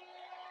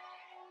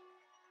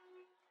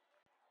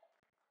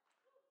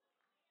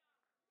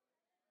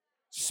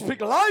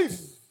 Speak life.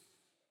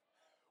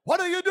 What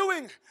are you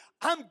doing?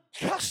 I'm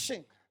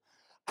gushing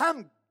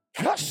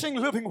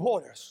living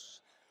waters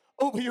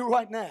over you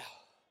right now.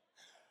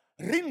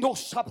 Rindo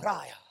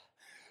Sabraya.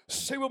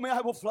 Say with me,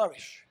 I will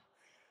flourish.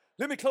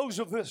 Let me close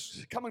with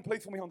this. Come and play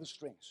for me on the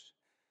strings.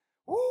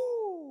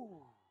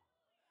 Woo!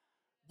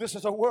 This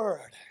is a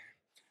word.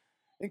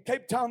 In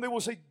Cape Town, there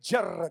was a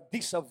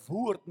Jaradisa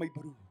woord, my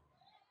broer.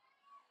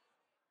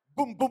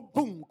 Boom, boom,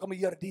 boom, kom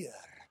hier deur.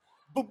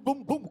 Boom,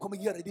 boom, boom, kom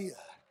hier deur.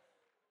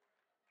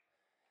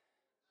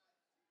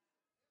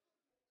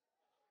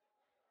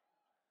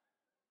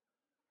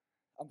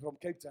 I'm from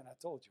Cape Town, I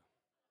told you.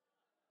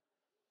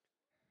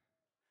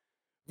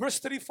 Verse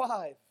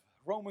 35,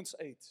 Romans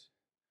 8.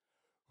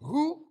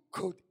 Who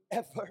could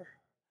ever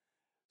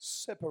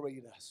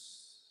separate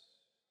us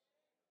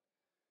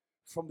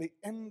from the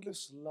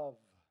endless love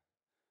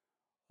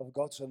of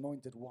God's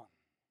anointed one?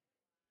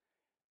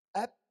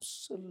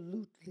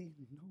 Absolutely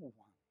no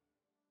one.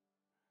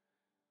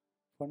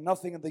 For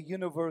nothing in the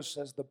universe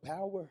has the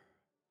power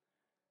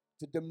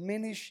to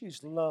diminish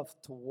His love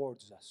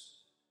towards us.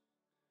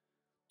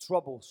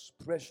 Troubles,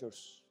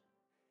 pressures,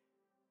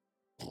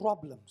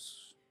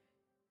 problems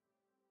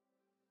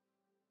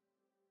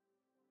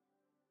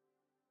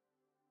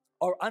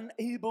are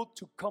unable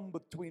to come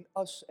between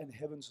us and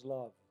heaven's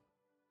love.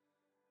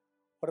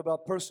 What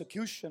about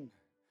persecution,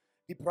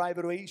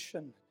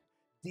 deprivation,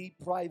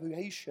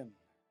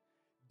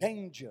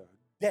 danger,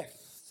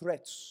 death,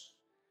 threats,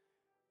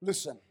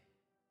 Listen.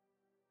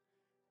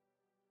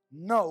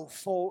 No,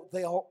 for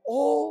they are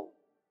all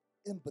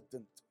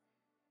impotent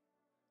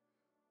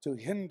to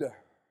hinder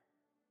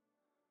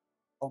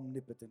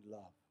omnipotent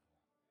love.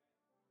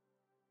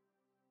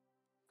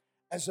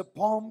 As a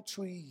palm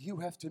tree, you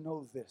have to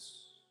know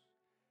this.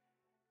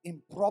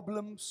 In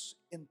problems,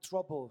 in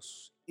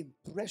troubles, in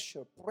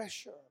pressure.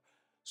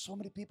 So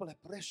many people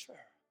have pressure.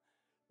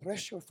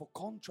 Pressure for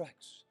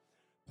contracts.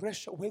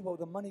 Pressure, where will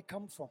the money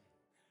come from?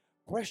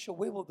 Pressure,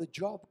 where will the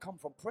job come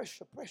from?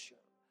 Pressure.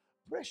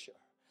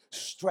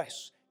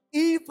 Stress,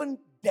 even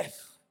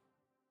death.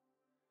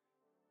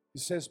 He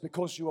says,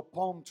 because you're a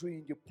palm tree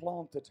and you're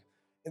planted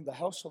in the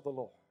house of the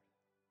Lord.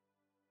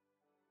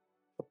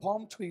 The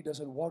palm tree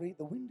doesn't worry.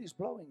 The wind is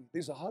blowing.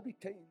 There's a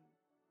hurricane.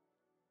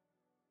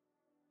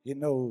 He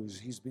knows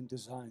he's been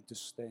designed to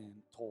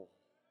stand tall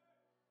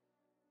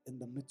in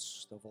the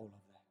midst of all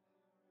of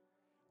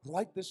that.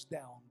 Write this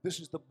down. This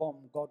is the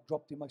bomb God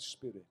dropped in my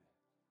spirit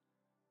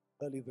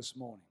early this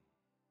morning.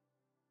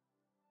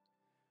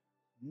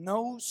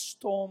 No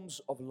storms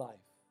of life,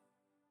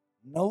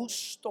 no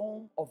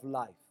storm of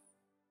life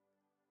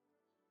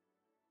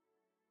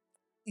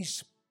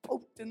is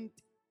potent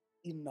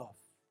enough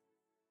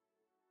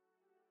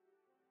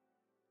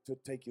to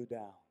take you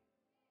down.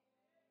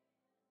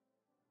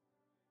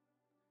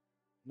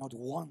 Not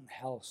one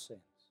hell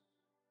sent.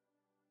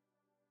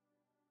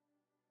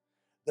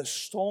 The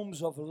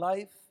storms of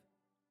life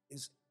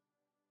is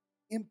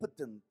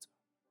impotent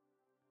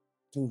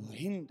to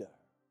hinder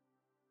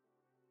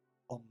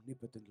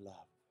omnipotent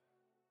love.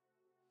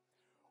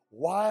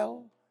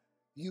 While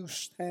you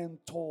stand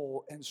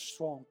tall and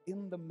strong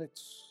in the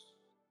midst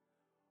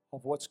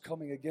of what's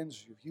coming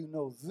against you, you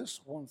know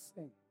this one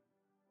thing,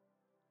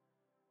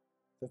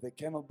 that they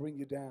cannot bring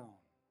you down,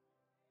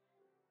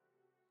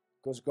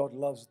 because God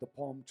loves the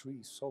palm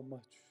tree so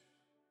much.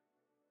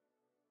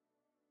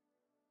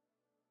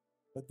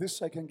 But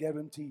this I can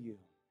guarantee you,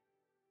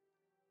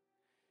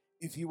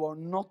 if you are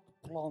not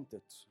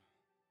planted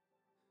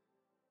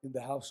in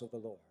the house of the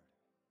Lord,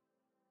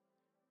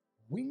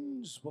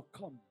 winds will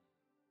come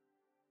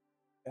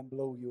and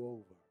blow you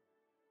over.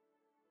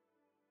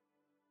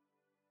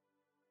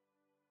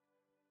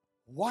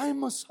 Why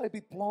must I be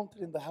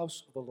planted in the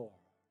house of the Lord?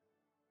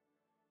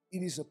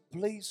 It is a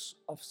place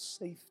of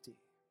safety.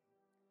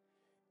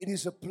 It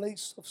is a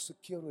place of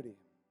security.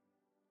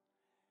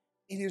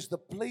 It is the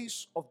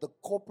place of the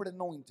corporate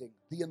anointing.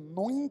 The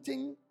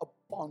anointing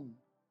upon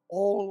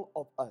all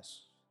of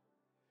us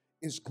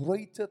is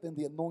greater than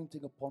the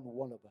anointing upon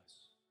one of us.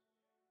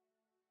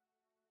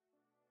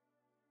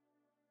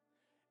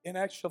 In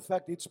actual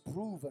fact, it's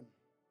proven.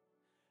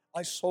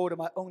 I saw it in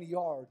my own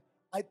yard.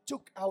 I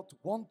took out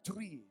one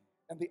tree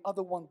and the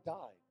other one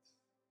died.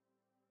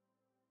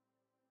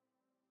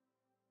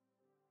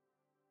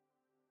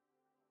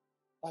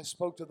 I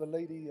spoke to the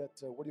lady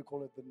at, what do you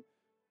call it,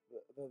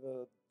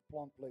 the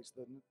plant place,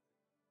 the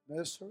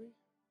nursery.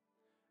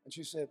 And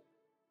she said,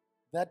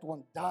 that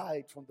one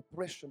died from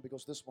depression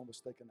because this one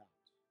was taken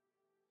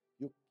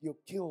out. You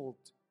killed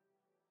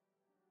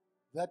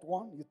that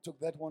one, you took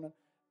that one,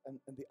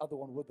 and the other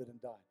one withered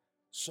and died.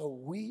 So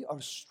we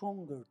are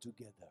stronger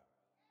together.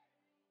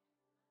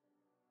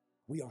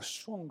 We are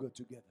stronger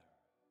together.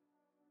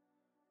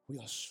 We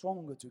are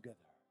stronger together.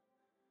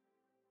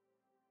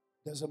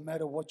 Doesn't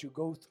matter what you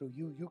go through,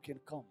 you can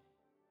come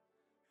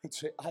and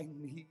say, I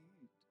need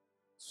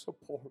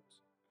support.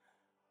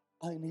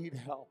 I need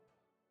help.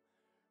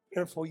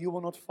 Therefore, you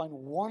will not find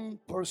one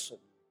person,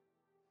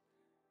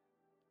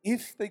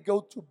 if they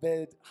go to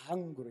bed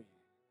hungry,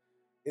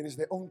 it is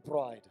their own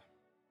pride.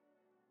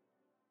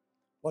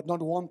 But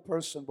not one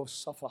person will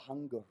suffer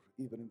hunger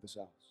even in this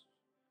house.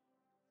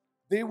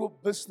 They were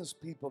business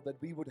people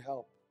that we would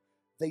help.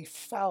 They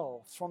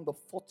fell from the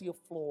 40th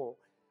floor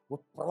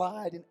with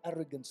pride and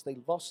arrogance. They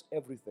lost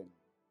everything.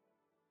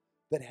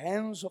 That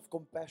hands of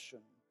compassion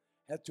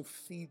had to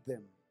feed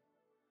them.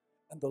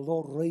 And the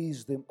Lord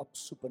raised them up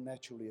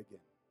supernaturally again.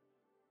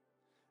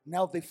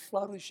 Now they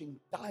flourish in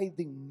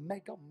tithing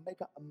mega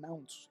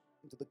amounts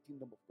into the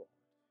kingdom of God.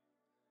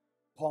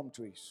 Palm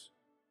trees.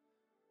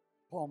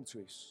 Palm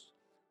trees.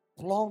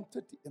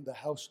 Planted in the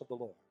house of the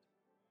Lord.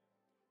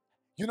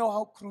 You know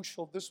how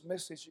crucial this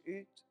message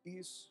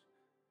is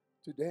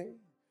today?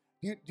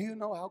 Do you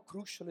know how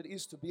crucial it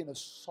is to be in a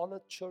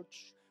solid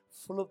church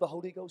full of the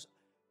Holy Ghost?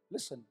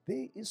 Listen,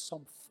 there is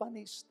some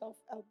funny stuff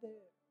out there.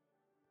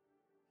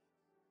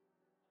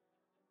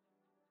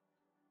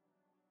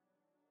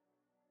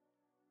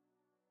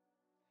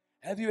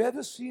 Have you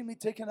ever seen me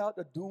taking out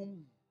a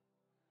doom?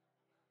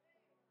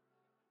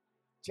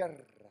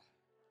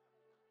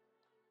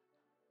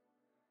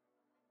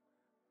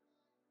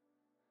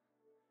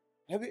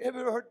 Have you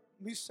ever heard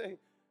me say,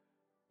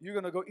 you're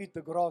going to go eat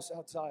the grass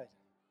outside?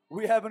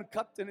 We haven't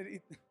cut and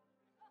eaten.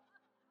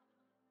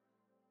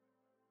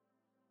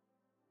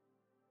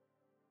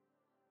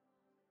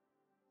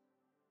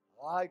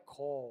 I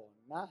call,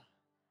 nah.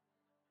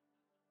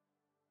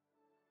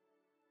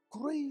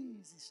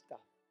 Crazy stuff.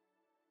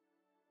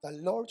 The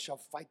Lord shall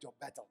fight your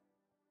battle.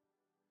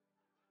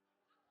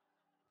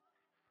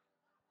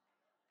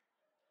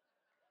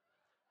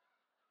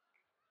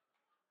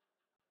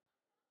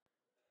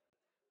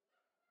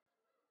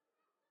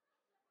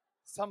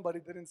 Somebody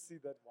didn't see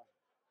that one.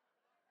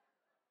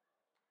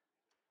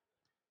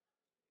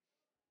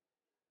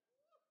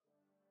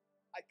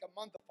 I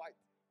command the fight.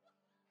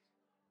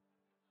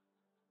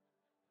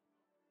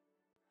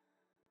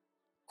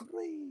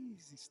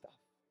 Crazy stuff.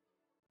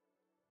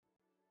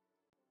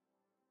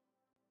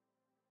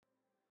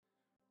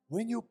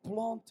 When you're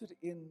planted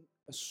in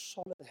a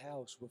solid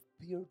house with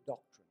pure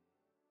doctrine,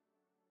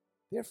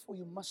 therefore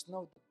you must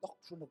know the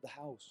doctrine of the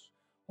house,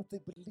 what they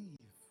believe.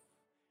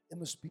 It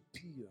must be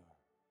pure.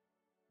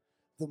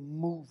 The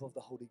move of the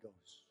Holy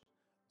Ghost,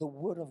 the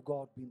Word of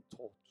God being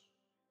taught,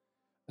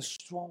 a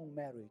strong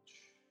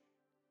marriage.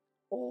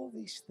 All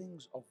these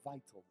things are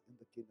vital in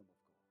the kingdom of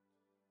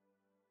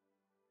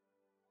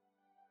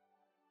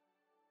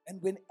God.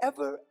 And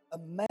whenever a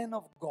man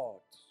of God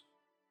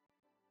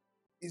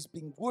is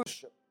being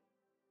worshipped,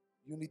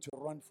 you need to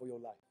run for your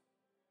life.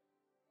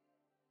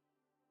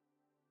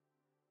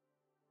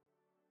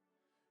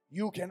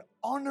 You can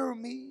honor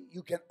me,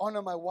 you can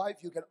honor my wife,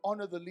 you can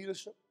honor the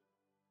leadership,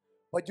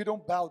 but you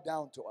don't bow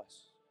down to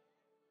us.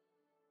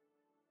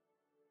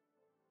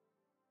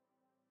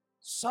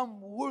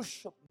 Some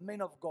worship men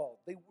of God.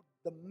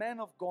 The man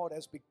of God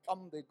has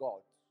become their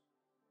God.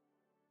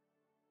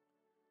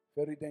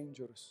 Very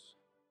dangerous.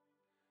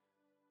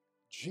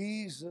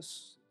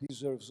 Jesus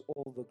deserves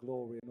all the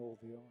glory and all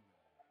the honor.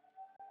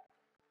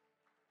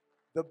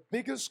 The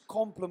biggest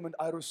compliment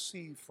I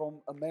received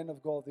from a man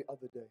of God the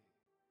other day,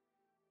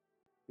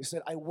 he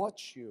said, I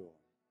watch you.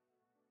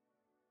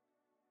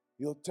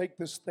 You'll take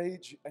the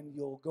stage and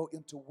you'll go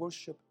into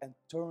worship and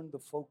turn the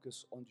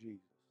focus on Jesus.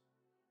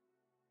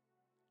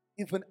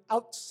 If an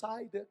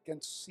outsider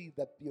can see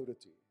that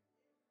purity,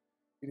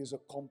 it is a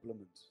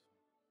compliment.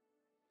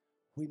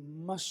 We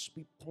must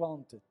be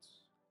planted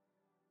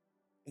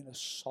in a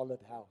solid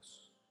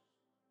house.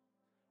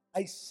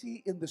 I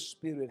see in the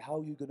spirit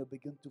how you're going to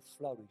begin to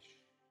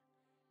flourish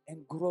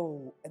and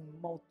grow and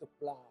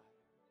multiply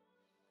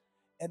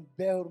and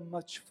bear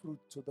much fruit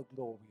to the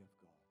glory of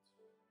God.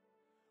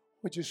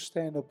 Would you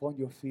stand upon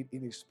your feet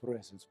in His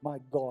presence? My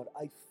God,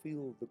 I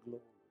feel the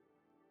glory.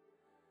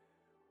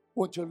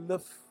 Won't you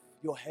lift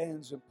your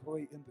hands and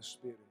pray in the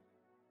Spirit?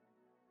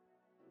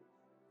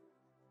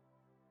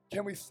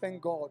 Can we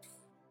thank God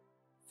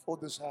for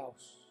this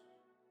house?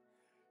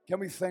 Can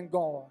we thank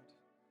God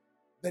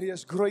that He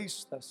has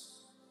graced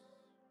us?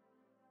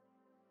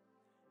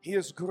 He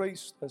has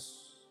graced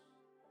us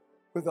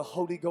with the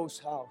Holy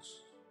Ghost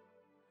house,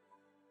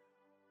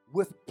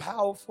 with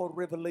powerful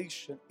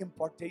revelation,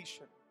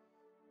 impartation,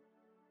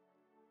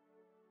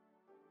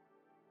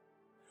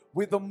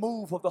 with the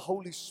move of the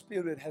Holy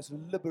Spirit has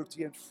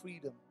liberty and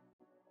freedom,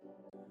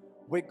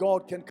 where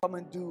God can come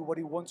and do what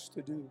He wants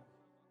to do.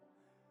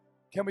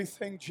 Can we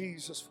thank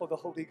Jesus for the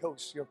Holy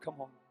Ghost here?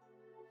 Come on.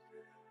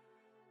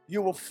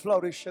 You will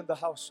flourish in the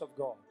house of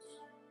God.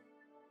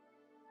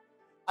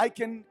 I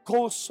can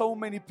call so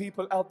many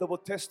people out that will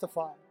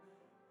testify.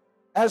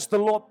 As the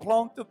Lord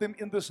planted them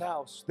in this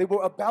house, they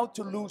were about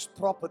to lose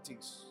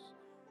properties.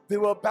 They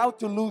were about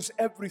to lose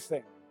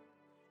everything.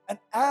 And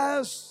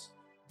as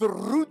the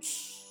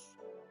roots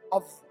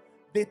of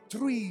their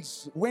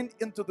trees went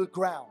into the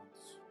ground,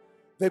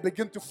 they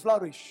begin to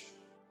flourish.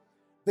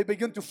 They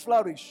begin to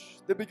flourish.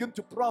 They begin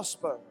to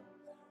prosper.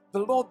 The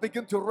Lord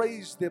began to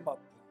raise them up.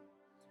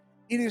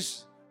 It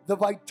is the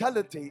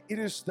vitality. It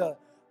is the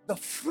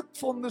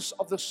fruitfulness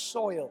of the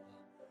soil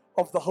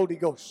of the Holy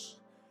Ghost.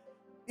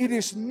 It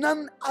is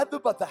none other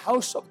but the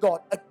house of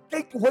God, a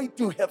gateway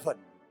to heaven,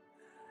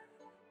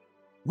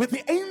 where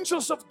the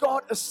angels of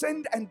God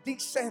ascend and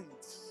descend.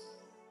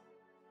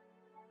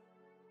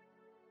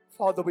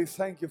 Father, we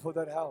thank You for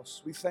that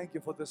house. We thank You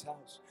for this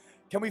house.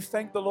 Can we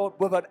thank the Lord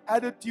with an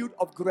attitude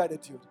of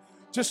gratitude?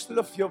 Just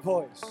lift your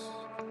voice.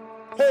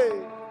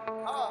 Hey,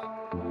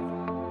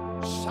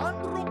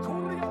 Shandro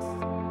Kurias.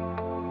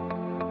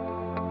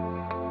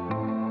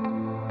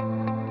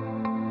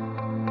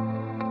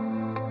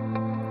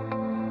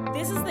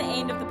 This is the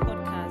end of the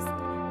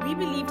podcast. We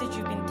believe that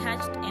you've been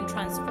touched and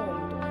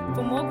transformed.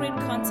 For more great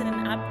content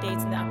and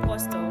updates in the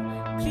Apostle,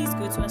 please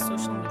go to our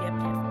social media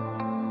platforms.